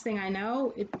next thing I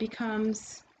know, it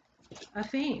becomes a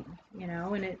thing, you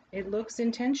know, and it looks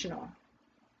intentional.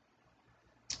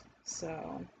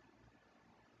 So,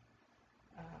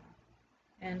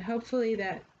 and hopefully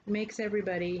that makes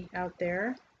everybody out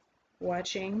there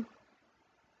watching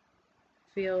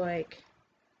feel like,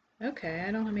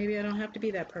 okay, maybe I don't have to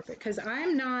be that perfect, because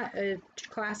I'm not a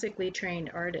classically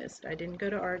trained artist. I didn't go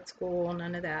to art school,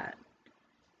 none of that,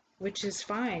 which is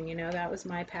fine. You know, that was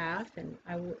my path, and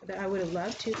I would have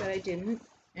loved to, but I didn't.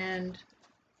 And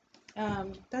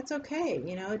that's okay.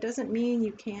 You know, it doesn't mean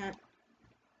you can't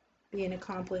be an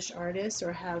accomplished artist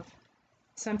or have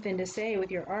something to say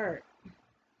with your art.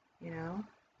 You know,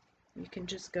 you can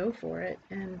just go for it,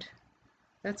 and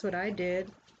that's what I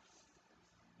did.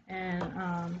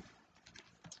 And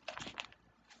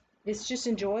it's just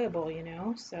enjoyable, you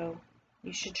know, so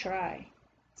you should try.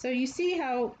 So you see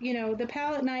how, you know, the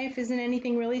palette knife isn't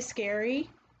anything really scary.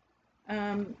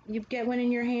 You get one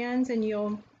in your hands and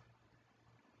you'll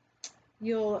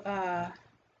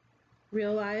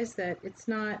realize that it's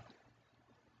not,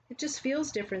 it just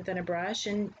feels different than a brush,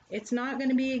 and it's not going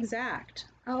to be exact.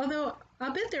 Although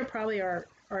I'll bet there probably are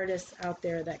artists out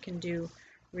there that can do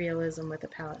realism with a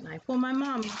palette knife. Well, my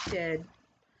mom did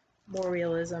more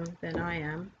realism than I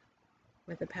am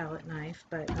with a palette knife,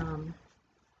 but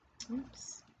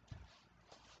oops.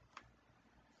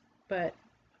 But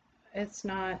it's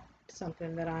not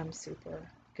something that I'm super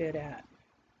good at.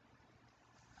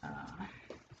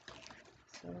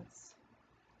 So let's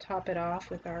top it off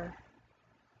with our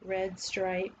red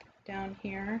stripe down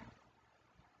here.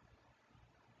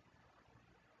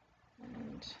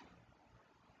 And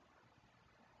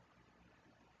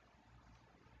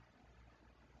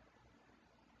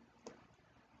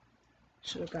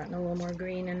should have gotten a little more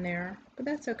green in there, but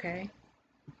that's okay.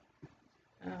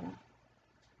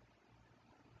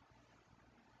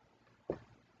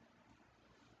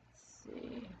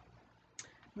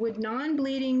 Would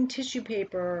non-bleeding tissue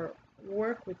paper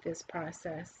work with this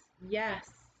process? Yes.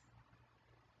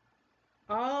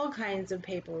 All kinds of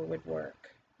paper would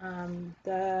work. I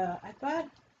thought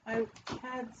I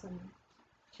had some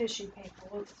tissue paper.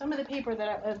 Well, some of the paper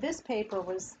that this paper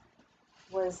was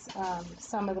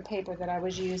some of the paper that I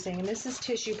was using. And this is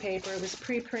tissue paper. It was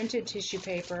pre-printed tissue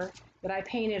paper that I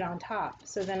painted on top.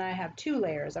 So then I have two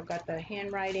layers. I've got the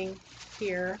handwriting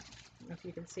here. I don't know if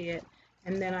you can see it.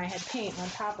 And then I had paint on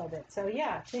top of it. So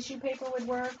yeah, tissue paper would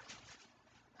work,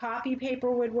 copy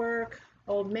paper would work,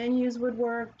 old menus would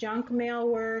work, junk mail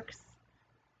works.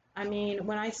 I mean,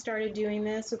 when I started doing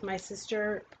this with my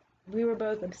sister, we were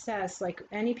both obsessed. Like,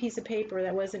 any piece of paper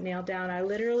that wasn't nailed down, I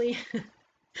literally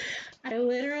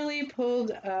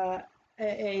pulled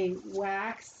a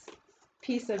wax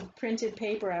piece of printed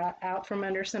paper out from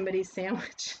under somebody's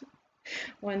sandwich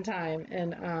one time,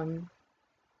 and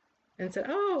said,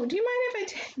 "Oh, do you mind if I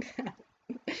take that?"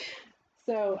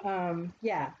 So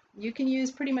yeah, you can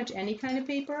use pretty much any kind of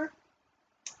paper.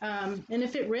 And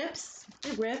if it rips,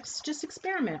 it rips. Just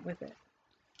experiment with it.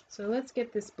 So let's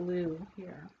get this blue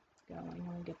here going.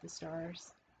 We'll get the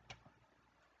stars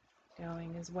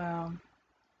going as well.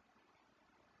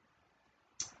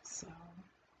 So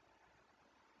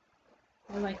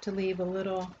I like to leave a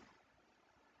little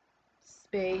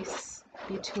space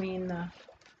between the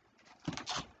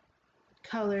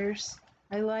colors.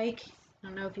 I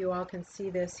don't know if you all can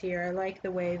see this here, I like the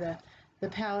way the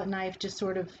palette knife just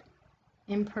sort of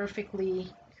imperfectly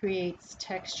creates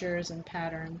textures and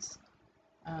patterns.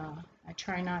 I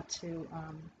try not to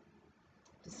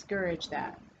discourage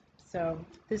that. So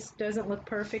this doesn't look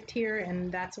perfect here,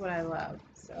 and that's what I love.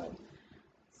 So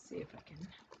let's see if I can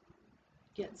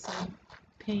get some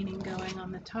painting going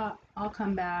on the top. I'll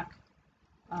come back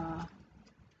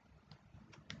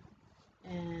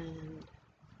and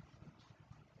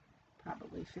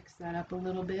probably fix that up a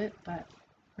little bit, but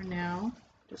for now,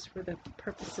 just for the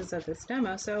purposes of this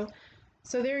demo.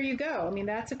 So there you go. I mean,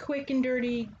 that's a quick and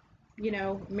dirty,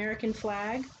 American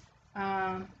flag.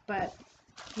 But,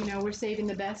 we're saving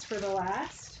the best for the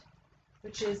last,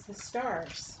 which is the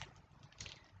stars.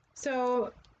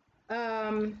 So,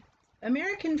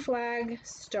 American flag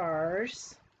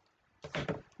stars,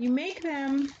 you make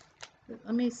them,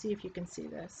 let me see if you can see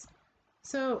this.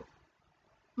 So,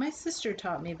 my sister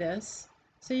taught me this.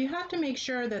 So you have to make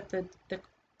sure that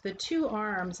the two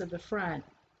arms of the front,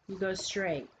 you go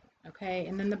straight, okay?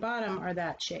 And then the bottom are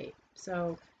that shape.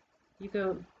 So you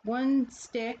go one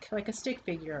stick, like a stick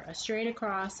figure, a straight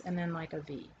across, and then like a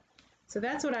V. So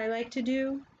that's what I like to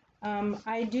do.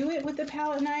 I do it with the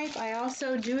palette knife. I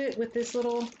also do it with this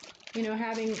little,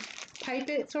 pipe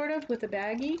it sort of with a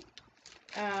baggie.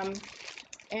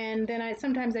 And then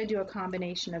sometimes I do a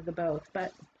combination of the both.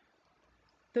 But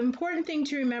the important thing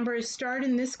to remember is start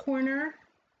in this corner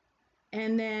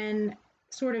and then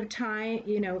sort of tie,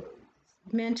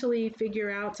 mentally figure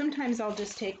out. Sometimes I'll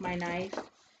just take my knife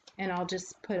and I'll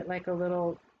just put like a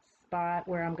little spot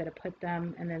where I'm going to put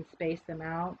them and then space them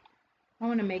out. I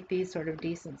want to make these sort of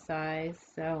decent size,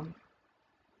 so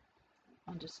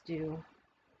I'll just do,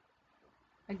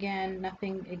 again,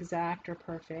 nothing exact or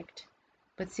perfect.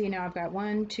 But see, now I've got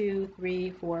 1, 2,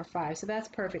 3, 4, 5. So that's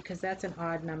perfect because that's an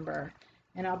odd number.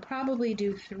 And I'll probably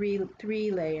do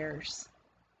three layers.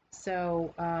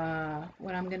 So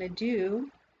what I'm going to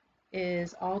do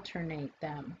is alternate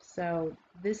them. So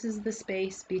this is the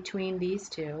space between these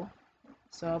two.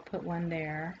 So I'll put one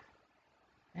there.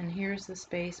 And here's the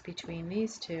space between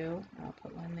these two. I'll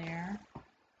put one there.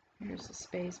 Here's the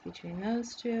space between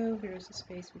those two. Here's the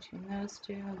space between those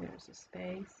two. There's a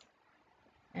space.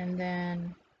 And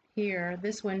then here,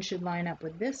 this one should line up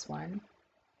with this one.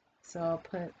 So I'll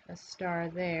put a star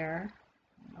there.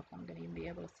 I don't know if I'm going to even be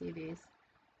able to see these.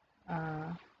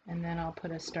 And then I'll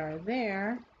put a star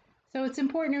there. So it's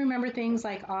important to remember things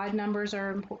like odd numbers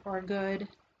are good.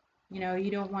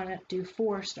 You don't want to do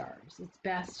 4 stars. It's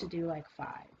best to do like 5.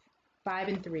 5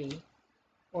 and 3,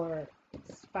 or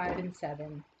 5 and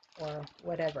 7, or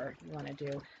whatever you want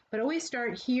to do. But always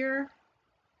start here,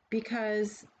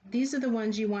 because these are the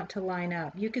ones you want to line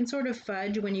up. You can sort of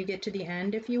fudge when you get to the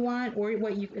end if you want, or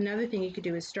another thing you could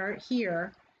do is start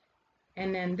here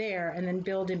and then there and then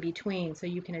build in between, so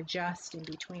you can adjust in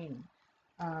between.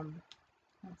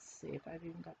 Let's see if I've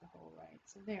even got the hole right.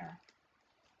 So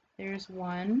there's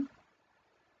 1,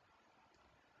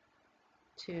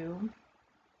 2,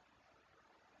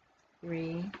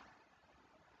 3,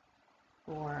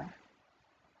 4,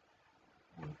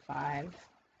 and 5.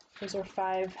 Those are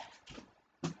 5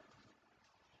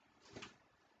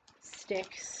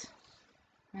 sticks,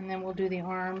 and then we'll do the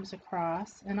arms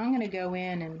across, and I'm going to go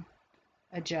in and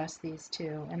adjust these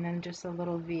two, and then just a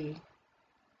little V.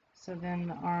 So then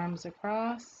the arms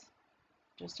across,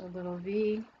 just a little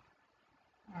V,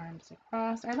 arms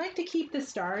across. I like to keep the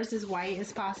stars as white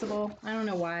as possible. I don't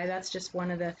know why, that's just one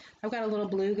of the, I've got a little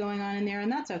blue going on in there,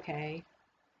 and that's okay,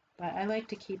 but I like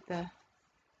to keep the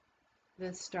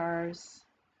stars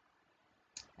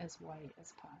as white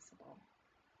as possible.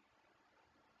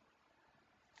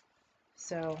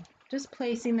 So just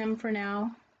placing them for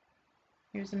now.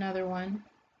 Here's another one.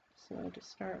 So I'll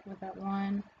just start with that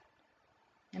one.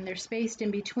 And they're spaced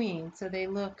in between, so they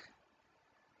look,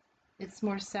 it's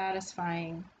more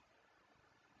satisfying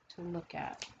to look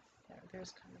at.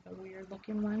 There's kind of a weird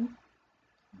looking one.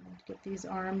 I'm going to get these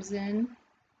arms in.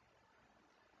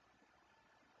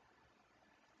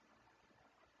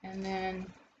 And then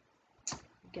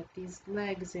get these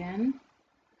legs in.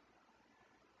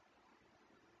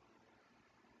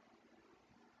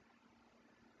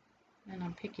 And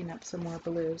I'm picking up some more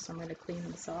blue, so I'm going to clean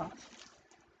this off.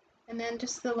 And then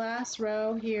just the last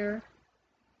row here,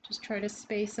 just try to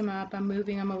space them up. I'm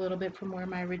moving them a little bit from where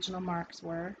my original marks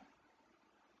were.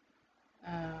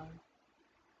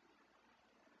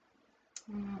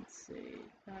 Let's see,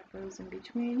 that goes in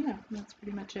between. Yeah, that's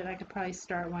pretty much it. I could probably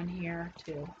start one here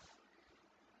too.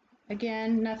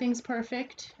 Again, nothing's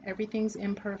perfect. Everything's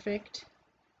imperfect.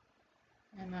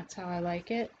 And that's how I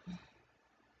like it.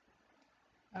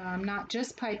 I'm not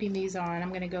just piping these on. I'm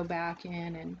going to go back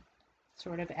in and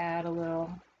sort of add a little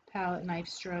palette knife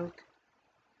stroke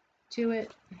to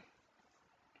it.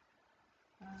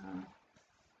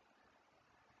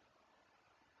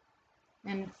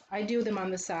 And I do them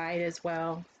on the side as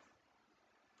well.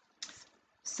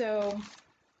 So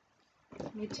I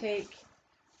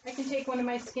can take one of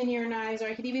my skinnier knives, or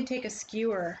I could even take a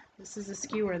skewer. This is a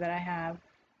skewer that I have,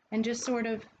 and just sort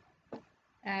of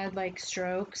add like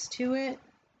strokes to it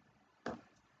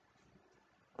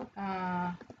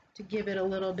to give it a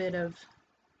little bit of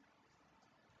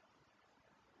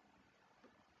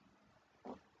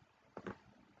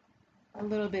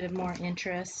more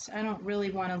interest. I don't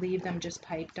really want to leave them just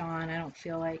piped on. I don't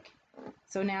feel like,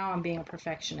 so now I'm being a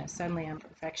perfectionist. Suddenly I'm a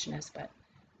perfectionist, but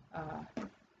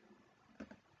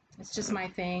it's just my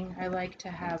thing. I like to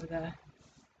have the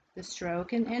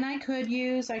stroke, and I could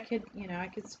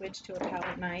switch to a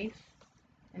palette knife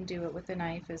and do it with a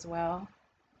knife as well.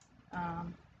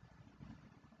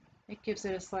 It gives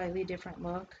it a slightly different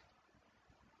look,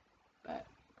 but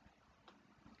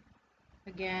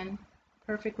again,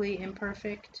 perfectly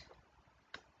imperfect.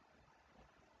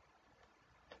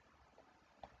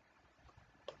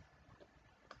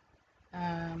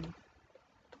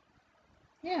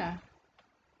 Yeah.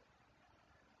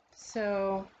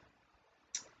 So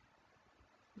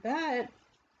that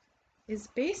is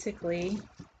basically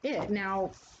it.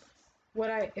 Now,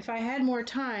 if I had more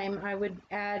time, I would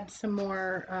add some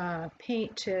more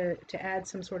paint to add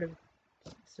some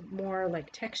more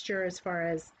like texture as far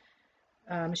as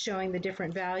showing the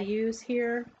different values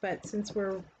here. But since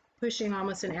we're pushing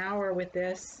almost an hour with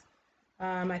this,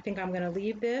 I think I'm going to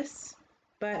leave this.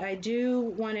 But I do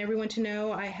want everyone to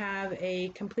know I'll have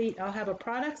a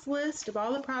products list of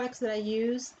all the products that I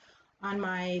use on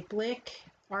my Blick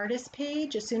artist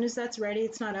page. As soon as that's ready,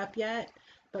 it's not up yet.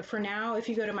 But for now, if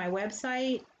you go to my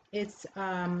website, it's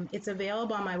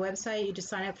available on my website. You just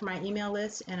sign up for my email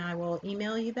list and I will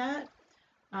email you that.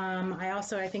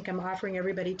 I think I'm offering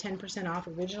everybody 10% off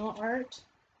original art.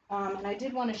 And I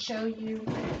did want to show you,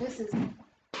 this is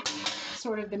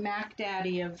sort of the Mac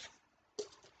Daddy of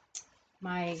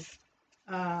my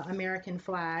American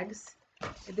flags.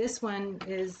 This one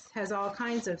has all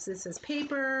kinds of, this is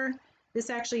paper. This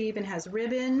actually even has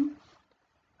ribbon.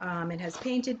 It has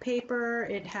painted paper.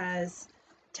 It has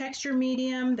texture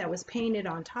medium that was painted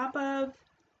on top of.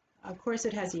 Of course,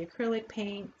 it has the acrylic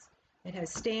paint. It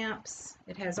has stamps.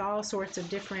 It has all sorts of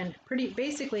different,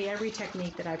 basically every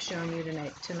technique that I've shown you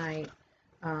tonight,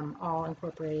 all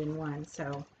incorporated in one.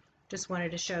 So just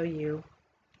wanted to show you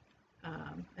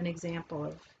an example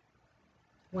of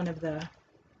one of the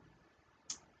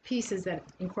pieces that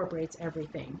incorporates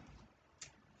everything.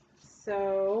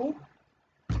 So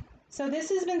this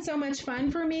has been so much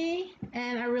fun for me,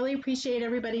 and I really appreciate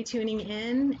everybody tuning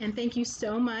in, and thank you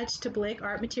so much to Blick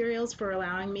Art Materials for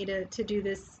allowing me to do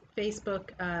this Facebook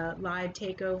live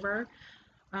takeover.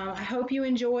 I hope you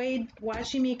enjoyed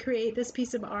watching me create this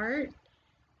piece of art,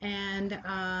 and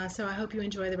so I hope you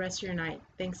enjoy the rest of your night.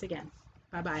 Thanks again.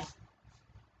 Bye-bye.